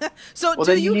 So well,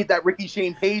 then you need that Ricky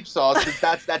Shane Page sauce,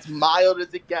 because that's mild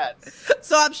as it gets.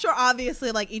 So I'm sure,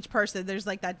 obviously, like each person, there's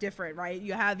like that different, right?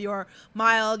 You have your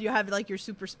mild, you have like your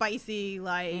super spicy,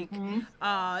 like,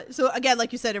 so again,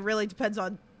 like you said, it really depends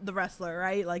on the wrestler,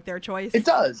 right? Like their choice. It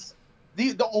does.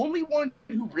 The only one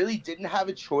who really didn't have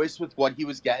a choice with what he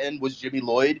was getting was Jimmy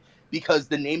Lloyd, because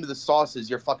the name of the sauce is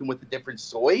You're Fucking With a Different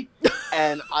Soy.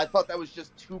 And I thought that was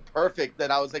just too perfect that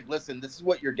I was like, listen, this is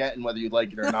what you're getting whether you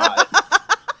like it or not.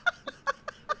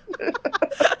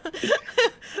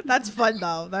 That's fun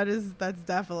though. That's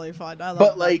definitely fun. I love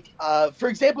But that. like, for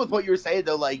example, with what you were saying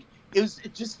though, like it's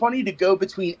just funny to go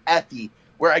between Effie,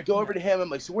 where I go over to him, I'm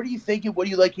like, so what are you thinking? What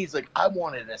do you like? He's like, I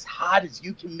want it as hot as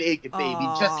you can make it, baby,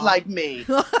 just like me.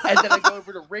 And then I go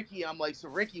over to Ricky, I'm like, so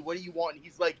Ricky, what do you want? And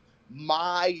he's like,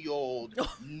 mild,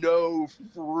 no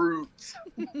fruit.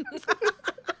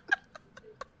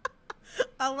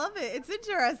 I love it. It's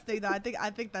interesting though. I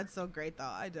think that's so great though.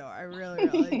 I do. I really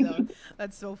do.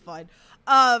 That's so fun.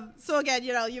 So again,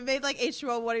 you know, you made like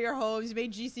H2O one of your homes. You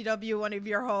made GCW one of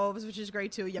your homes, which is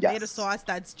great too. You made a sauce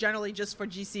that's generally just for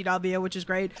GCW, which is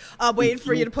great. Waiting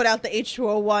for you to put out the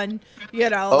H2O one. You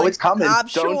know, Oh, like, it's coming. I'm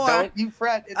sure. Don't you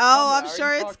fret. It's I'm coming.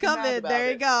 sure it's coming. There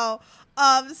you it. go.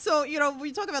 So, you know,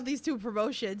 we talk about these two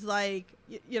promotions, like,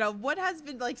 you know, what has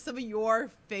been like some of your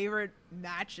favorite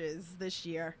matches this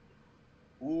year?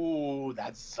 Ooh,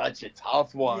 that's such a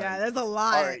tough one. Yeah, there's a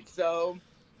lot. All right, so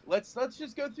let's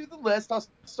just go through the list. I'll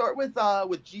start with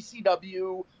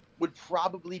GCW. Would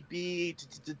probably be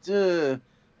all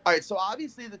right. So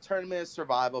obviously the Tournament of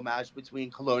Survival match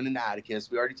between Cologne and Atticus.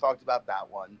 We already talked about that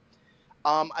one.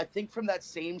 I think from that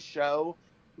same show,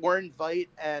 Orin Vite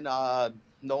and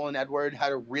Nolan Edward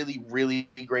had a really, really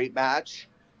great match.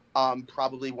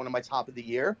 Probably one of my top of the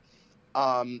year.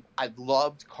 I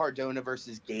loved Cardona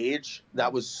versus Gage.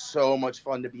 That was so much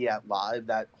fun to be at live.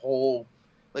 That whole,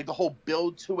 like the whole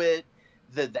build to it,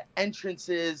 the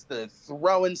entrances, the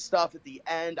throwing stuff at the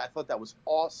end. I thought that was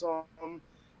awesome.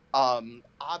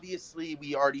 Obviously,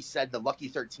 we already said the Lucky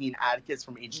 13 Atticus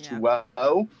from H2O.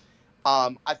 Yeah.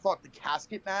 I thought the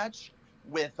casket match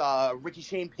with Ricky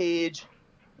Shane Page,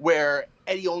 where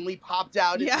Eddie only popped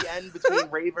out at the end between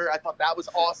Raver. I thought that was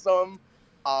awesome.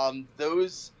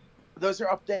 Those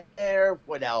are up there.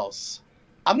 What else?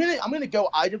 I'm gonna go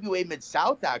IWA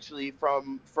Mid-South actually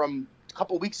from a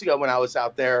couple weeks ago when I was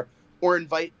out there. Orin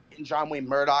Vite and John Wayne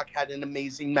Murdoch had an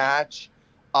amazing match.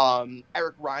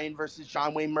 Eric Ryan versus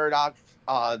John Wayne Murdoch,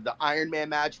 the Iron Man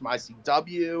match from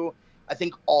ICW. I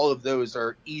think all of those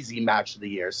are easy match of the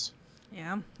years.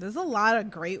 Yeah, there's a lot of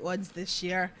great ones this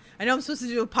year. I know I'm supposed to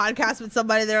do a podcast with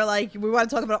somebody. They're like, we want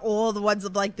to talk about all the ones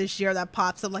of like this year that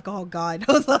pops. I'm like, oh god,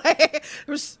 I was like,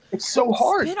 it's so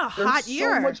hard. It's been a hot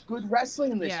year. So much good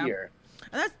wrestling this year.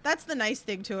 And that's the nice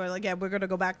thing too. And again, we're gonna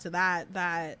go back to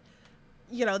that.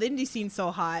 You know, the indie scene's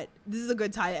so hot. This is a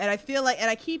good time, and I feel like, and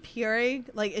I keep hearing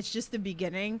like it's just the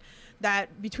beginning.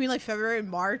 That between like February and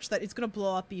March, that it's gonna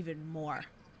blow up even more.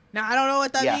 Now I don't know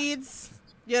what that means.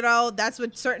 You know, that's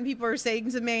what certain people are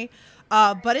saying to me.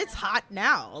 But it's hot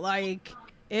now. Like,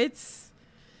 it's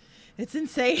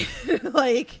insane.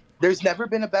 Like, there's never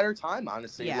been a better time,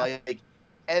 honestly. Yeah. Like,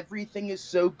 everything is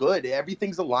so good.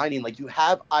 Everything's aligning. Like, you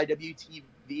have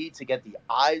IWTV to get the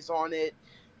eyes on it.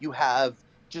 You have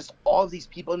just all of these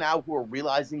people now who are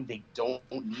realizing they don't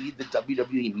need the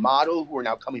WWE model, who are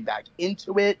now coming back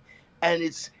into it. And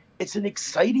it's an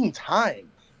exciting time.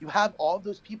 you have all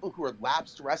those people who are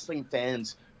lapsed wrestling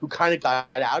fans who kind of got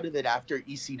out of it after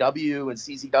ECW and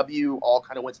CZW all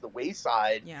kind of went to the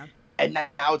wayside. Yeah. And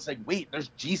now it's like, wait, there's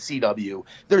GCW,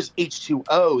 there's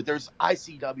H2O, there's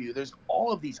ICW, there's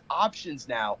all of these options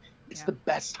now. It's the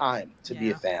best time to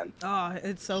be a fan. Oh,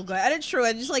 it's so good. And it's true.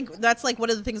 And just like, that's like one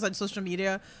of the things on social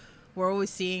media we're always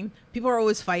seeing. People are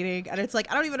always fighting. And it's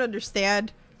like, I don't even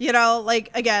understand. You know,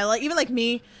 like, again, like, even like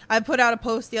me, I put out a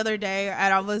post the other day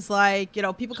and I was like, you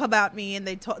know, people come at me and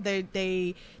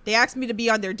they asked me to be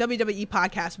on their WWE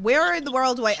podcast. Where in the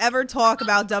world do I ever talk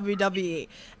about WWE?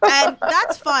 And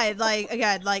that's fine. Like,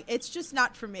 again, like, it's just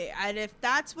not for me. And if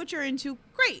that's what you're into,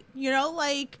 great. You know,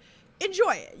 like,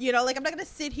 enjoy it. You know, like, I'm not going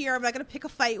to sit here. I'm not going to pick a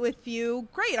fight with you.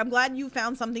 Great. I'm glad you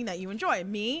found something that you enjoy.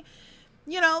 Me,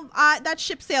 you know, that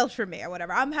ship sailed for me or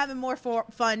whatever. I'm having more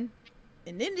fun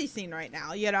in the indie scene right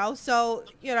now, you know? So,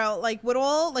 you know, like, with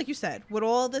all, like you said, with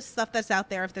all this stuff that's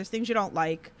out there, if there's things you don't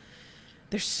like,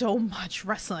 there's so much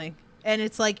wrestling, and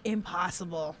it's like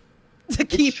impossible to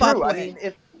keep up with. I mean,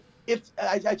 if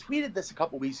I tweeted this a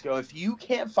couple weeks ago, if you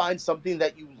can't find something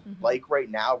that you like right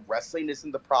now, wrestling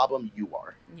isn't the problem, you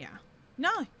are. Yeah.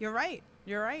 No, you're right.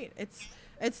 You're right.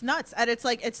 It's nuts. And it's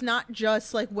like, it's not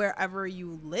just like wherever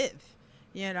you live.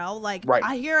 You know, like,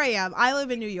 here I am. I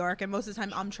live in New York, and most of the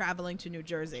time I'm traveling to New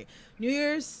Jersey. New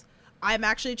Year's, I'm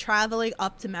actually traveling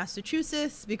up to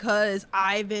Massachusetts because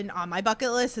I've been on my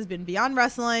bucket list has been Beyond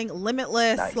Wrestling,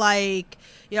 Limitless, like,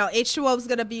 you know, H2O is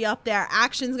going to be up there.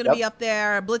 Action's going to be up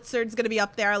there. Blizzard's going to be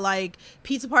up there. Like,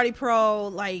 Pizza Party Pro,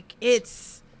 like,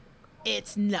 it's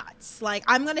nuts. Like,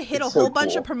 I'm going to hit a whole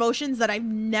bunch of promotions that I've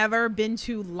never been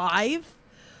to live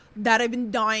that I've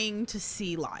been dying to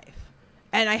see live.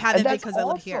 And I haven't because I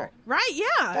live here. Right,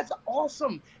 yeah. That's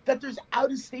awesome that there's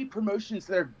out-of-state promotions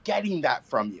that are getting that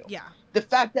from you. Yeah. The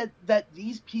fact that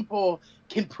these people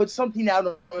can put something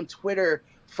out on Twitter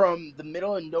from the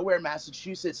middle of nowhere,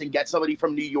 Massachusetts, and get somebody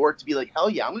from New York to be like, hell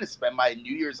yeah, I'm going to spend my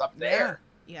New Year's up there.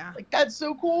 Yeah. Like, that's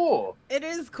so cool. It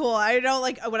is cool. I know,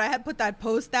 like, when I had put that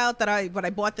post out when I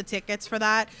bought the tickets for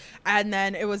that, and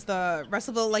then it was the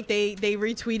WrestleVille, like, they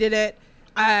retweeted it.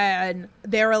 And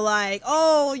they were like,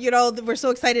 oh, you know, we're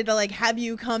so excited to, like, have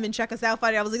you come and check us out.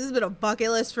 Finally, I was like, this has been a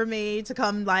bucket list for me to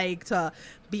come, like, to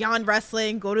Beyond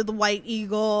Wrestling, go to the White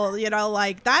Eagle, you know,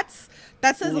 like, that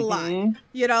says a lot.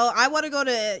 You know, I want to go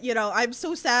to, you know, I'm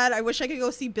so sad. I wish I could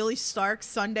go see Billy Stark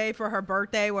Sunday for her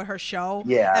birthday with her show.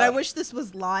 Yeah. And I wish this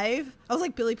was live. I was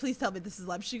like, Billy, please tell me this is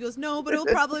live. She goes, no, but it'll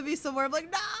probably be somewhere. I'm like,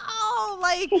 no,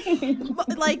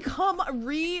 like, come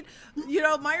read, you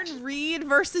know, Myron Reed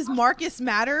versus Marcus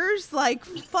Matters. Like,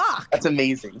 fuck. That's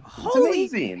amazing. Holy,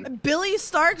 it's amazing. Billy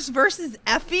Starks versus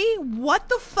Effie? What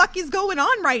the fuck is going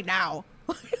on right now?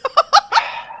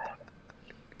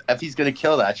 Effie's gonna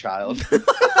kill that child.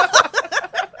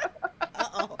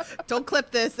 Uh-oh. Don't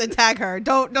clip this and tag her.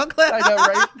 Don't clip. I know,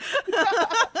 right?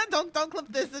 don't clip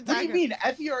this and tag her. What do you mean?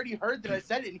 Effie already heard that I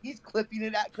said it, and he's clipping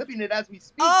it as we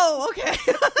speak. Oh, okay.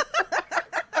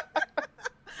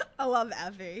 I love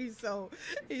Effie. He's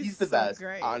the so best.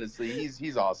 Great. Honestly,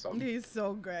 he's awesome. He's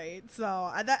so great.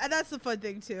 So and that's the fun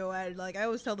thing too. And like I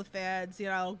always tell the fans, you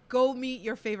know, go meet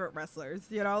your favorite wrestlers.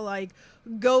 You know, like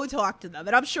go talk to them.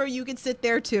 And I'm sure you can sit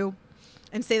there too,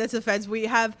 and say that to the fans. We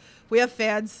have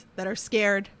fans that are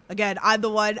scared. Again, I'm the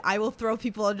one. I will throw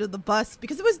people under the bus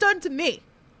because it was done to me.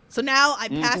 So now I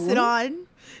pass it on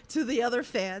to the other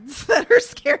fans that are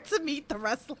scared to meet the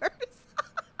wrestlers.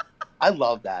 I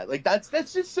love that. Like that's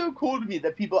just so cool to me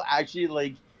that people actually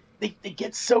like they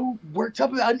get so worked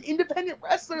up about an independent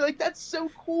wrestler. Like that's so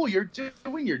cool. You're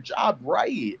doing your job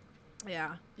right.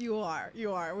 Yeah, you are.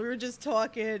 We were just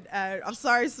talking. I'm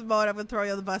sorry, Simone. I'm gonna throw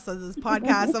you on the bus on this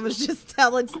podcast. I was just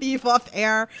telling Steve off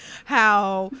air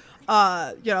how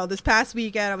you know, this past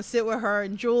weekend I was sitting with her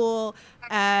and Jewel,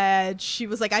 and she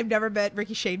was like, I've never met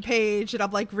Ricky Shane Page, and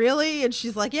I'm like, really? And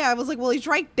she's like, yeah. I was like, well, he's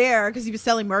right there because he was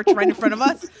selling merch right in front of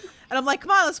us. And I'm like,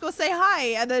 come on, let's go say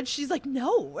hi. And then she's like,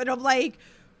 no. And I'm like,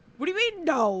 what do you mean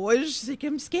no? And she's like,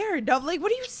 I'm scared. And I'm like,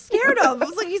 what are you scared of? I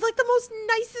was like, he's like the most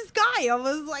nicest guy. I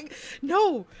was like,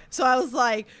 no. So I was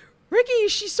like, Ricky,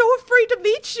 she's so afraid to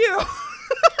meet you.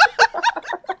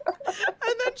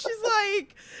 And then she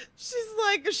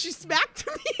smacked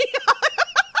me.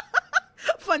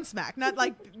 Fun smack, not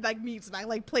like mean smack,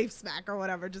 like play smack or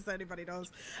whatever, just so anybody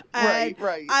knows. And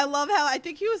right. I love how I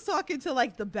think he was talking to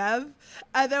like the Bev,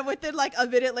 and then within like a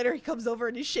minute later he comes over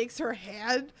and he shakes her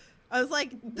hand. I was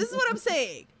like, this is what I'm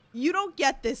saying. You don't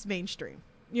get this mainstream,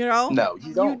 you know? No,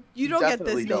 you don't. You don't get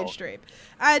this mainstream.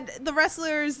 And the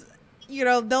wrestlers, you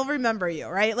know, they'll remember you,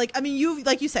 right? Like, I mean,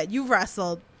 like you said, you've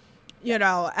wrestled, you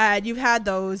know, and you've had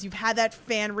that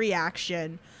fan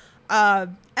reaction.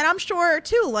 And I'm sure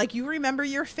too, like, you remember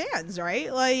your fans,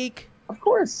 right? Like, Of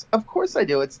course I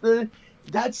do.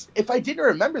 That's if I didn't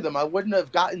remember them, I wouldn't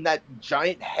have gotten that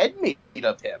giant head made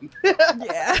of him.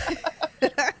 yeah.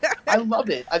 I love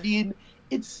it. I mean,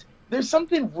 there's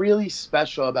something really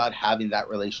special about having that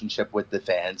relationship with the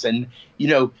fans, and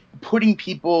putting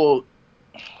people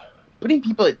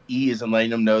at ease and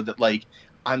letting them know that, like,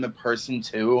 I'm a person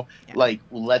too. Yeah. Like,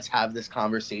 let's have this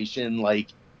conversation. Like,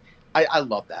 I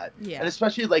love that. Yeah. And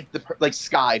especially like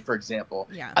Sky, for example.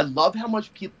 Yeah. I love how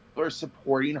much people are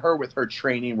supporting her with her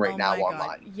training right now my God.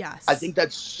 online. Yes. I think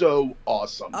that's so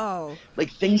awesome. Oh.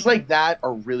 Like, things like that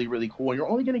are really, really cool, and you're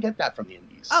only going to get that from the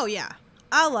indies. Oh, yeah.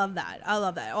 I love that.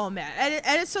 Oh, man.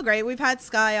 And it's so great. We've had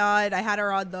Sky on. I had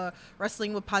her on the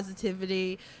Wrestling with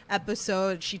Positivity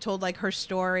episode. She told, like, her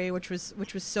story, which was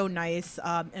so nice.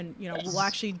 And, we'll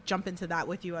actually jump into that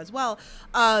with you as well.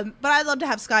 But I'd love to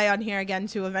have Sky on here again,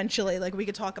 too, eventually. Like, we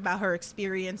could talk about her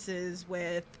experiences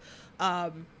with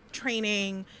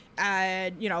training.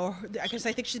 And because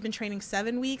I think she's been training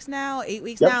 7 weeks now, 8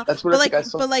 weeks now. That's what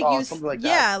something like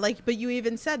that. But you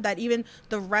even said that even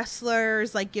the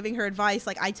wrestlers, like, giving her advice.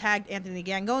 Like, I tagged Anthony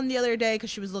Gangone the other day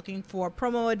because she was looking for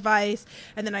promo advice,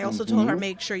 and then I also told her,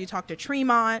 make sure you talk to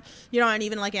Tremont. And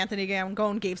even, like, Anthony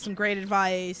Gangone gave some great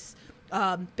advice.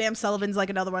 Bam Sullivan's, like,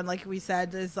 another one, like we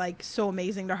said, is, like, so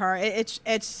amazing to her.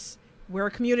 It's we're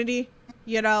a community,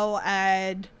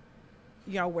 and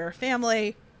we're a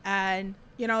family, and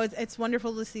it's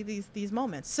wonderful to see these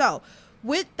moments. So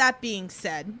with that being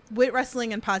said, with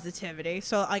Wrestling and Positivity,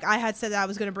 so, like, I had said that I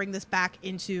was going to bring this back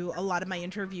into a lot of my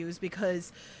interviews,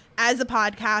 because as a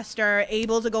podcaster,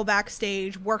 able to go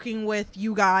backstage, working with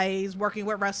you guys, working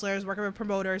with wrestlers, working with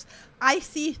promoters, I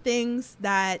see things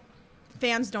that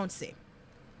fans don't see,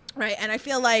 right? And I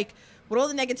feel like with all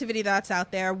the negativity that's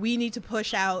out there, we need to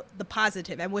push out the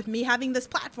positive. And with me having this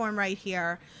platform right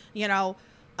here,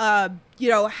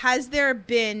 has there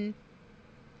been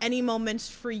any moments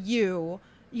for you,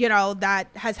 that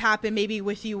has happened maybe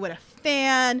with you with a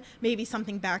fan, maybe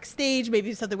something backstage,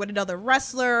 maybe something with another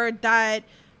wrestler that,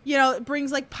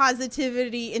 brings, like,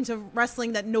 positivity into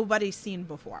wrestling that nobody's seen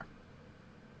before?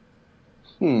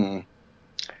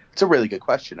 It's a really good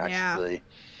question, actually.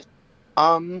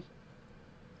 Yeah.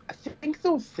 I think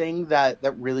the thing that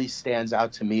really stands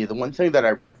out to me, the one thing that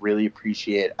I really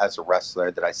appreciate as a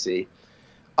wrestler that I see,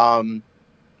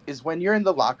 is when you're in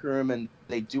the locker room and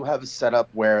they do have a setup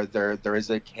where there is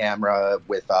a camera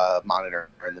with a monitor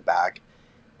in the back.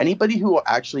 Anybody who will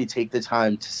actually take the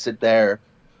time to sit there,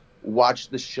 watch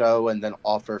the show, and then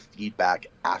offer feedback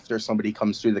after somebody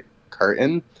comes through the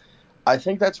curtain, I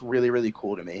think that's really, really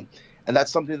cool to me. And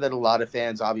that's something that a lot of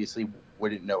fans obviously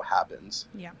wouldn't know happens.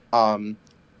 Yeah.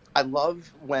 I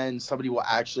love when somebody will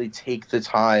actually take the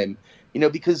time,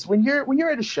 because when you're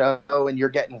at a show and you're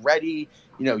getting ready,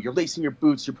 you're lacing your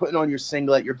boots, you're putting on your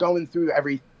singlet, you're going through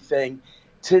everything,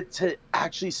 to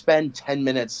actually spend 10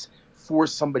 minutes for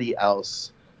somebody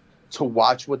else to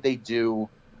watch what they do,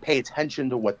 pay attention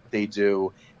to what they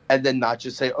do, and then not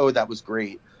just say, oh, that was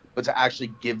great, but to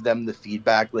actually give them the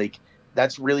feedback. Like,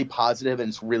 that's really positive, and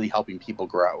it's really helping people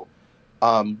grow.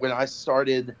 When I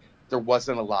started, there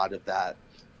wasn't a lot of that.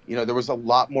 There was a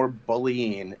lot more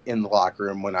bullying in the locker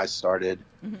room when I started.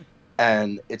 Mm-hmm.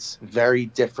 And it's very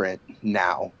different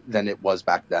now than it was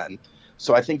back then.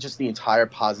 So I think just the entire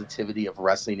positivity of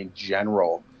wrestling in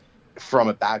general, from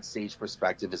a backstage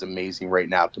perspective, is amazing right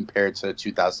now compared to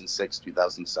 2006,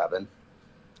 2007.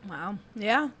 Wow.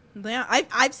 Yeah.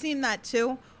 I've seen that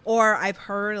too. Or I've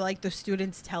heard, like, the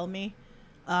students tell me,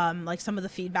 like, some of the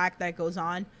feedback that goes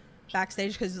on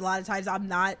backstage, because a lot of times I'm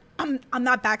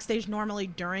not backstage normally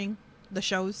during the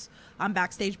shows. I'm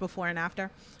backstage before and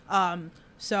after.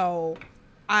 So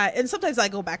and sometimes I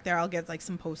go back there, I'll get, like,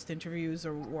 some post interviews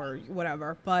or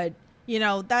whatever, but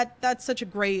that's such a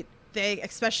great thing,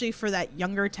 especially for that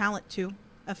younger talent too.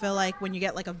 I feel like when you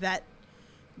get, like, a vet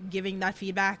giving that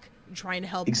feedback, trying to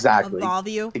help evolve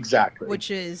you,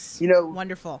 which is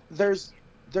wonderful.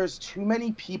 There's too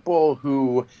many people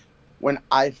who, when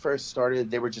I first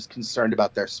started, they were just concerned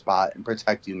about their spot and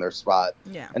protecting their spot.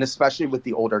 Yeah. And especially with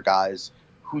the older guys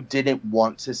who didn't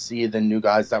want to see the new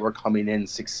guys that were coming in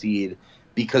succeed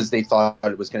because they thought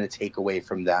it was going to take away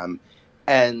from them.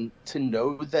 And to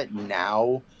know that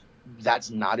now that's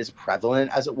not as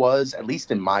prevalent as it was, at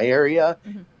least in my area,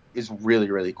 mm-hmm. is really,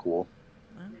 really cool.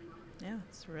 Yeah,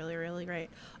 it's really, really great.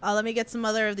 Let me get some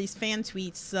other of these fan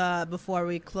tweets before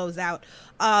we close out.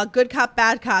 Good Cop,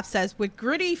 Bad Cop says, with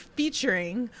Gritty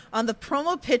featuring on the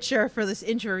promo picture for this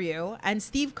interview and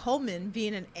Steve Coleman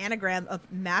being an anagram of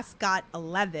Mascot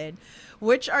 11,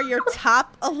 which are your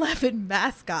top 11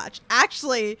 mascots?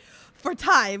 Actually, for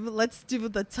time, let's do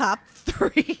the top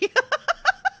 3.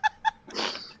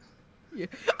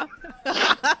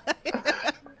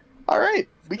 All right,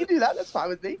 we can do that. That's fine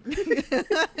with me.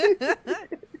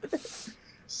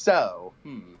 So,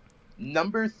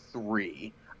 number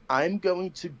 3, I'm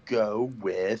going to go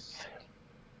with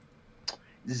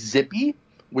Zippy,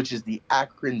 which is the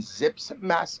Akron Zips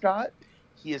mascot.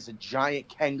 He is a giant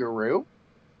kangaroo.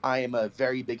 I am a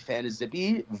very big fan of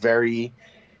Zippy. Very,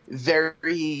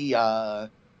 very,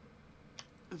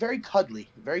 very cuddly.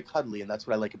 Very cuddly, and that's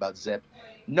what I like about Zip.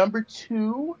 Number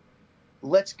 2,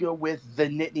 let's go with the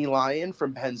Nittany Lion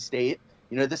from Penn State.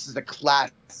 You know, this is a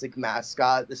classic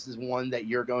mascot. This is one that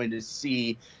you're going to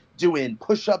see doing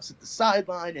push-ups at the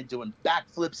sideline and doing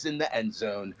backflips in the end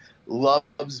zone.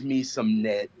 Loves me some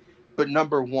Nit. But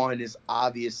number 1 is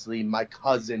obviously my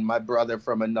cousin, my brother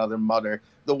from another mother,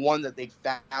 the one that they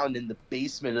found in the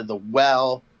basement of the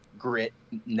well, Grit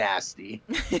Nasty.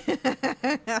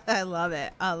 I love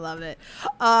it. I love it.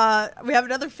 We have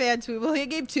another fan tweet. Well, he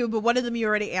gave 2, but one of them you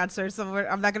already answered, so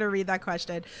I'm not going to read that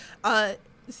question.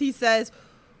 He says,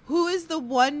 who is the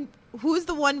one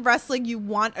wrestling you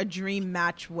want a dream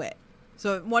match with?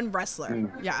 So one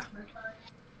wrestler. Yeah.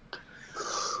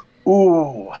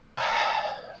 Ooh.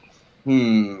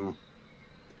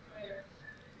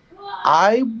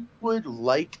 I would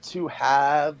like to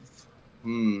have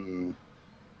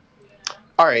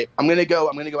all right, I'm gonna go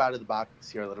out of the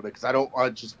box here a little bit because I don't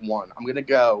want just one. I'm gonna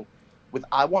go with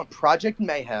I want Project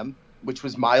Mayhem, which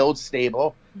was my old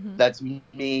stable. Mm-hmm. That's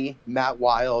me, Matt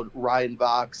Wild, Ryan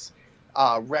Vox,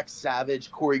 Rex Savage,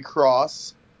 Corey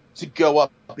Cross, to go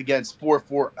up against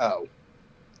 440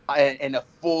 and a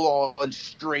full-on,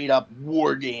 straight-up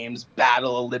War Games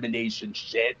battle elimination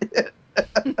shit.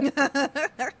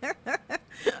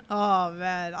 Oh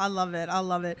man, I love it.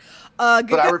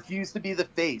 But I refuse to be the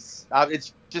face.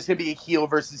 It's just gonna be a heel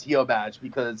versus heel match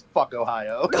because fuck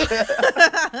Ohio.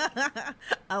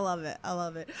 I love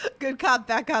it. Good Cop,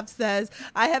 Bad Cop says,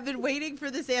 I have been waiting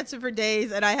for this answer for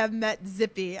days, and I have met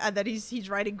Zippy, and then he's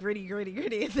writing gritty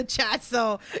in the chat.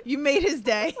 So you made his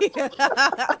day.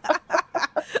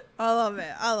 I love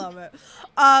it.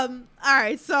 All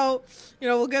right, so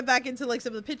we'll get back into like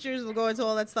some of the pictures. We'll go into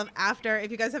all that stuff after.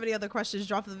 If you guys have any other questions,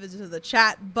 drop them into the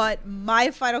chat. But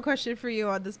my final question for you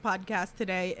on this podcast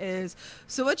today is: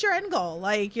 so what's your end goal?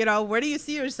 Like, where do you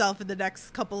see yourself in the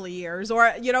next couple of years?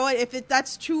 Or if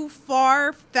that's too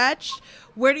far fetched,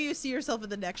 where do you see yourself in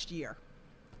the next year?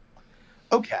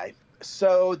 Okay.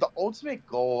 So the ultimate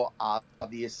goal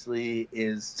obviously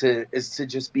is to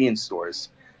just be in stores.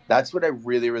 That's what I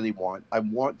really, really want. I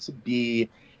want to be,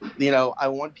 I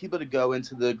want people to go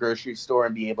into the grocery store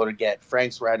and be able to get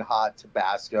Frank's Red Hot,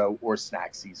 Tabasco, or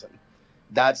Snack Season.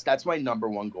 That's my number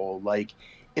one goal. Like,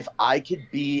 if I could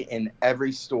be in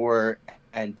every store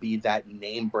and be that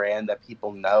name brand that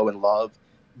people know and love,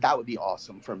 that would be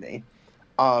awesome for me.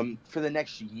 For the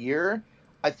next year,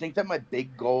 I think that my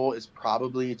big goal is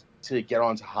probably to get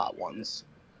onto Hot Ones.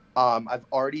 I've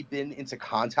already been into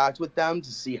contact with them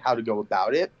to see how to go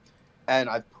about it. And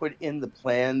I've put in the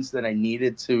plans that I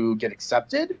needed to get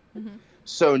accepted. Mm-hmm.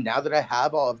 So now that I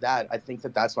have all of that, I think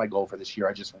that that's my goal for this year.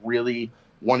 I just really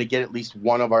want to get at least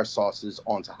one of our sauces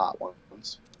onto Hot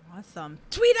Ones. Awesome.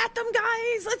 Tweet at them,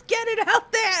 guys. Let's get it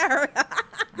out there.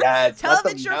 Yeah, let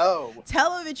them know.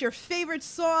 Tell him it's your favorite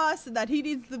sauce and that he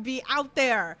needs to be out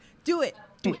there. Do it.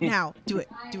 Do it now. Do it.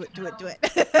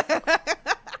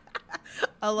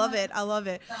 I love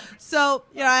it. So,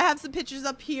 I have some pictures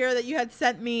up here that you had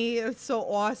sent me. It's so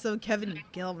awesome. Kevin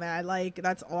Gill, man.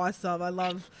 That's awesome. I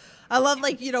love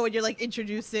like, when you're like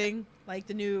introducing like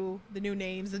the new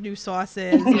names, the new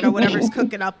sauces, whatever's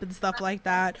cooking up and stuff like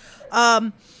that.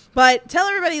 But tell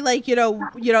everybody, like,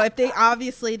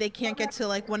 if they can't get to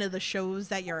like one of the shows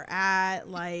that you're at,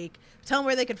 like tell them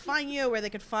where they could find you, where they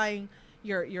could find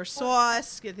your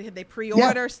sauce. Did they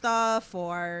pre-order stuff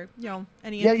or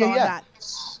any info on that?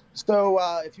 So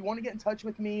if you want to get in touch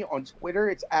with me on Twitter,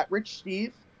 it's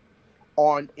 @RichSteve.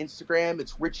 On Instagram,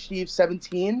 it's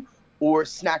RichSteve17 or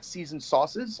Snack Season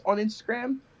Sauces on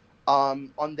Instagram.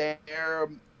 On there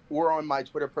or on my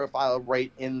Twitter profile,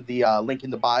 right in the link in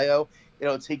the bio,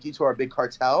 it'll take you to our Big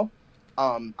Cartel.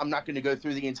 I'm not going to go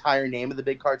through the entire name of the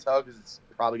Big Cartel because it's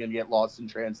probably going to get lost in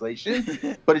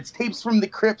translation. But it's Tapes from the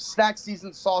Crypt, Snack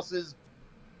Season Sauces,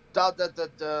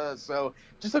 So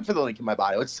just look for the link in my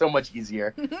bio. It's so much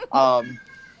easier.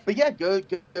 But yeah, go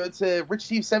to Rich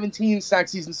Steve 17 Snack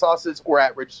Season Sauces or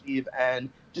at Rich Steve and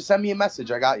just send me a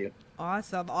message. I got you.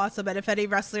 Awesome. And if any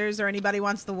wrestlers or anybody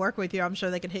wants to work with you, I'm sure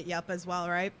they can hit you up as well,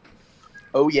 right?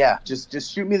 Oh yeah, just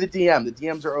shoot me the DM. The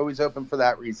DMs are always open for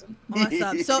that reason.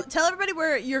 Awesome. So tell everybody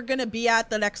where you're gonna be at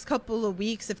the next couple of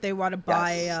weeks if they want to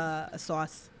buy a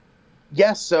sauce.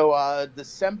 Yes, so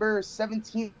December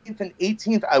 17th and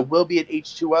 18th, I will be at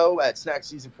H2O at Snack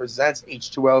Season Presents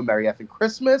H2O Merry Effing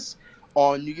Christmas.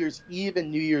 On New Year's Eve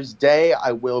and New Year's Day,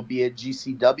 I will be at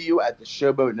GCW at the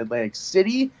Showboat in Atlantic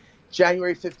City.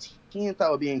 January 15th, I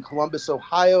will be in Columbus,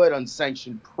 Ohio at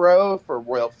Unsanctioned Pro for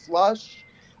Royal Flush.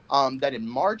 Then in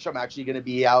March, I'm actually going to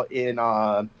be out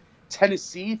in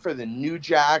Tennessee for the New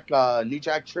Jack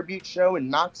tribute show in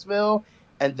Knoxville.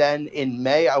 And then in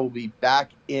May, I will be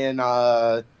back in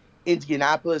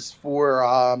Indianapolis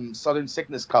for Southern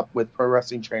Sickness Cup with Pro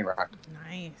Wrestling Trainwreck.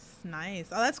 Nice.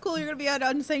 Oh, that's cool. You're going to be at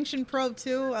Unsanctioned Pro,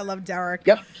 too. I love Derek.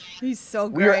 Yep. He's so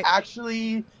great. We are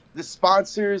actually the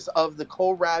sponsors of the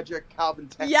Cole Radrick Calvin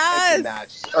Tegman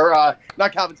match. Or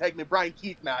not Calvin Tegman, Brian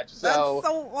Keith match. So, that's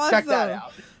so awesome. Check that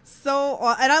out.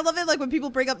 And I love it, like, when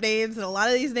people bring up names, and a lot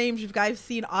of these names you guys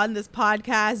seen on this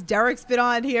podcast. Derek's been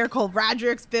on here, Cole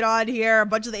Radrick's been on here, a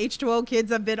bunch of the H2O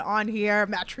kids have been on here,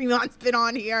 Matt Tremont's been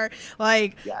on here.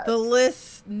 Like, the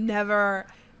list never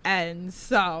ends.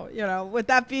 So, with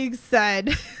that being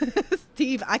said,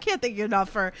 Steve, I can't thank you enough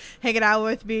for hanging out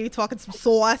with me, talking some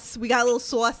sauce. We got a little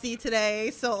saucy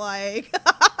today, so, like...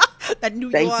 that New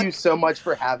York. Thank you so much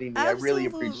for having me. Absolutely. I really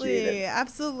appreciate it.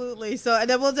 Absolutely. So, and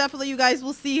then we'll definitely, you guys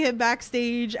will see him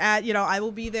backstage at, I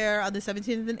will be there on the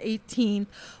 17th and 18th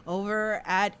over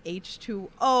at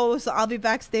H2O. So I'll be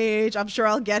backstage. I'm sure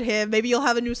I'll get him. Maybe you'll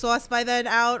have a new sauce by then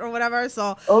out or whatever.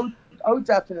 So. Oh,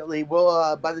 definitely.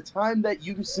 Well, by the time that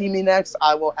you see me next,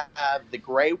 I will have the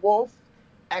Grey Wolf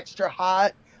extra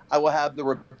hot. I will have the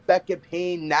Rebecca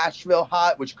Payne Nashville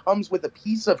hot, which comes with a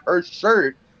piece of her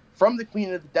shirt from the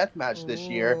Queen of the Deathmatch this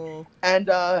year. And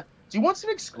do you want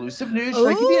some exclusive news? Should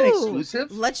I give you an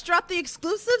exclusive? Let's drop the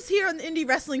exclusives here on the Indie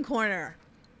Wrestling Corner.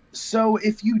 So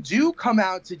if you do come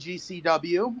out to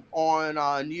GCW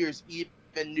on New Year's Eve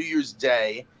and New Year's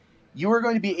Day, you are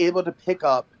going to be able to pick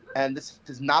up, and this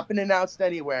has not been announced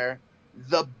anywhere,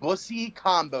 the Bussy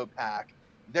Combo Pack.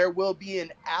 There will be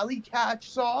an Alley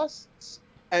Catch sauce,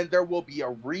 and there will be a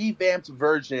revamped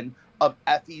version of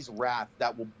Effie's Wrath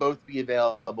that will both be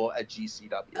available at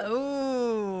GCW.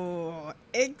 Oh,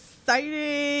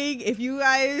 exciting. If you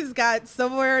guys got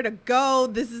somewhere to go,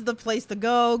 this is the place to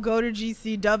go. Go to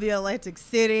GCW Atlantic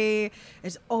City.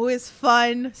 It's always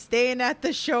fun staying at the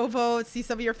Showboat, see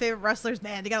some of your favorite wrestlers.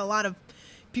 Man, they got a lot of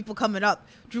people coming up.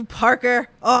 Drew Parker.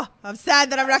 Oh, I'm sad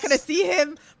that I'm not going to see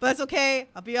him, but that's okay.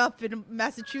 I'll be up in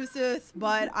Massachusetts,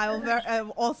 but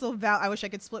I wish I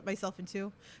could split myself in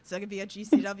two so I could be at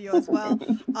GCW as well.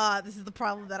 This is the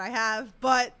problem that I have,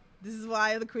 but this is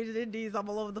why I'm the Queen of the Indies. I'm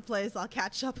all over the place. I'll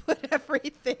catch up with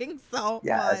everything. So,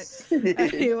 yes. But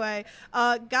anyway,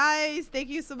 guys, thank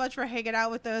you so much for hanging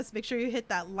out with us. Make sure you hit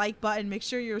that like button. Make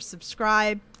sure you're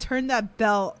subscribed. Turn that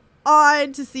bell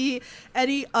on to see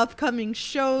any upcoming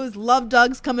shows. Love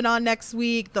Doug's coming on next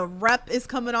week. The Rep is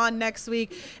coming on next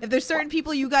week. If there's certain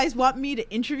people you guys want me to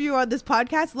interview on this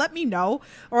podcast, let me know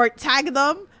or tag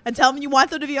them and tell them you want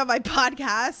them to be on my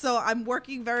podcast. So I'm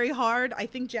working very hard. I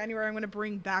think January I'm going to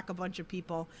bring back a bunch of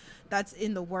people. That's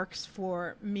in the works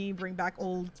for me, bring back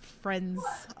old friends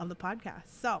of the podcast.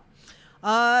 So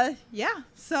yeah,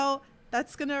 so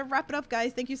that's going to wrap it up,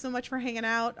 guys. Thank you so much for hanging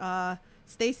out.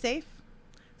 Stay safe.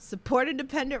 Support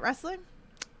independent wrestling,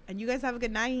 and you guys have a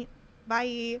good night.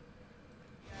 Bye.